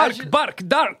 Yeah. Mark, bark,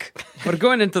 dark. We're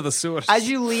going into the sewers. As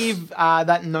you leave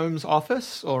that gnome's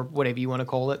office, or whatever you want to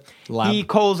call it, Lab. he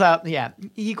calls out. Yeah,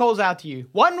 he calls out to you.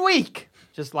 1 week,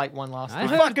 just like one last I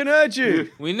time. I fucking heard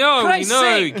you. We know. Christ's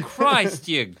sake. Christ,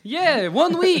 you. Yeah,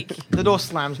 1 week. The door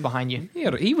slams behind you.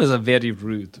 He was a very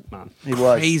rude man. He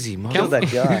was. Crazy, man. Killed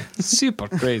that guy. Super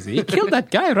crazy. He killed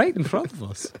that guy right in front of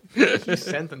us. You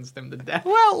sentenced him to death.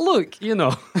 Well, look, you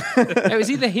know, it was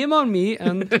either him or me,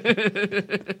 and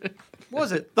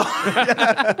Was it?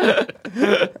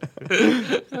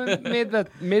 made It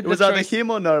the was either choice. him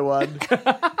or no one.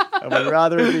 I would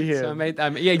rather it be him. So I made,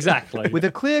 yeah, exactly. With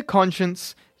a clear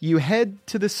conscience, you head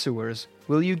to the sewers.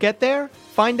 Will you get there?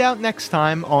 Find out next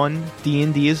time on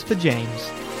D&D is for James.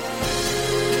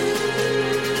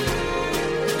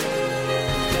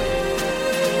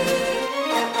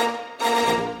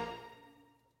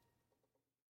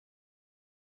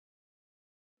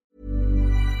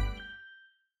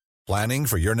 Planning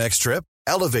for your next trip?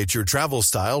 Elevate your travel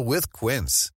style with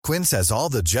Quince. Quince has all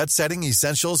the jet-setting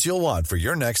essentials you'll want for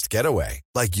your next getaway,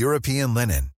 like European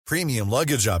linen, premium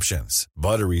luggage options,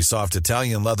 buttery soft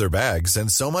Italian leather bags,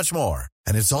 and so much more.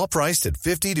 And it's all priced at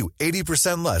 50 to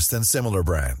 80% less than similar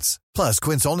brands. Plus,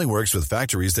 Quince only works with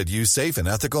factories that use safe and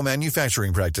ethical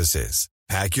manufacturing practices.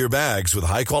 Pack your bags with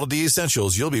high-quality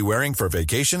essentials you'll be wearing for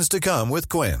vacations to come with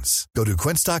Quince. Go to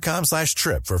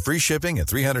quince.com/trip for free shipping and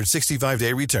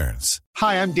 365-day returns.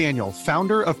 Hi, I'm Daniel,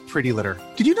 founder of Pretty Litter.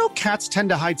 Did you know cats tend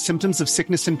to hide symptoms of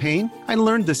sickness and pain? I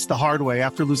learned this the hard way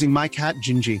after losing my cat,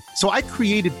 Gingy. So I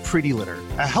created Pretty Litter,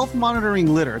 a health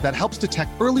monitoring litter that helps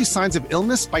detect early signs of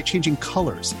illness by changing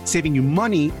colors, saving you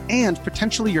money and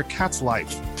potentially your cat's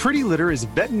life. Pretty Litter is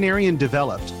veterinarian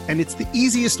developed, and it's the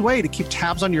easiest way to keep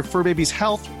tabs on your fur baby's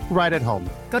health right at home.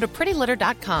 Go to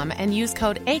prettylitter.com and use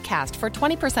code ACAST for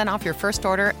 20% off your first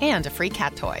order and a free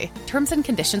cat toy. Terms and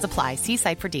conditions apply. See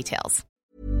site for details.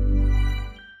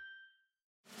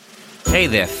 Hey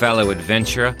there, fellow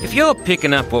adventurer. If you're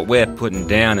picking up what we're putting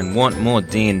down and want more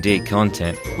D&D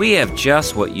content, we have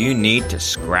just what you need to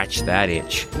scratch that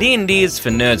itch. D&D is for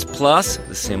Nerds Plus,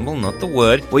 the symbol, not the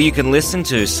word, where you can listen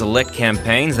to select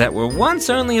campaigns that were once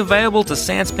only available to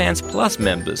Sanspants Plus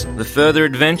members. The further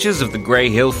adventures of the Grey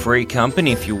Hill Free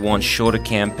Company if you want shorter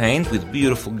campaigns with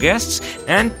beautiful guests,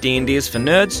 and D&D is for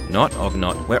Nerds, not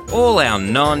Ognot, where all our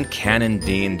non-canon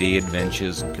D&D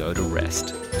adventures go to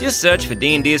rest. Just search for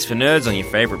D&D is for Nerds on your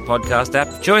favorite podcast app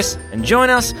of choice and join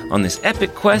us on this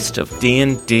epic quest of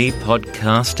D&D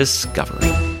podcast discovery.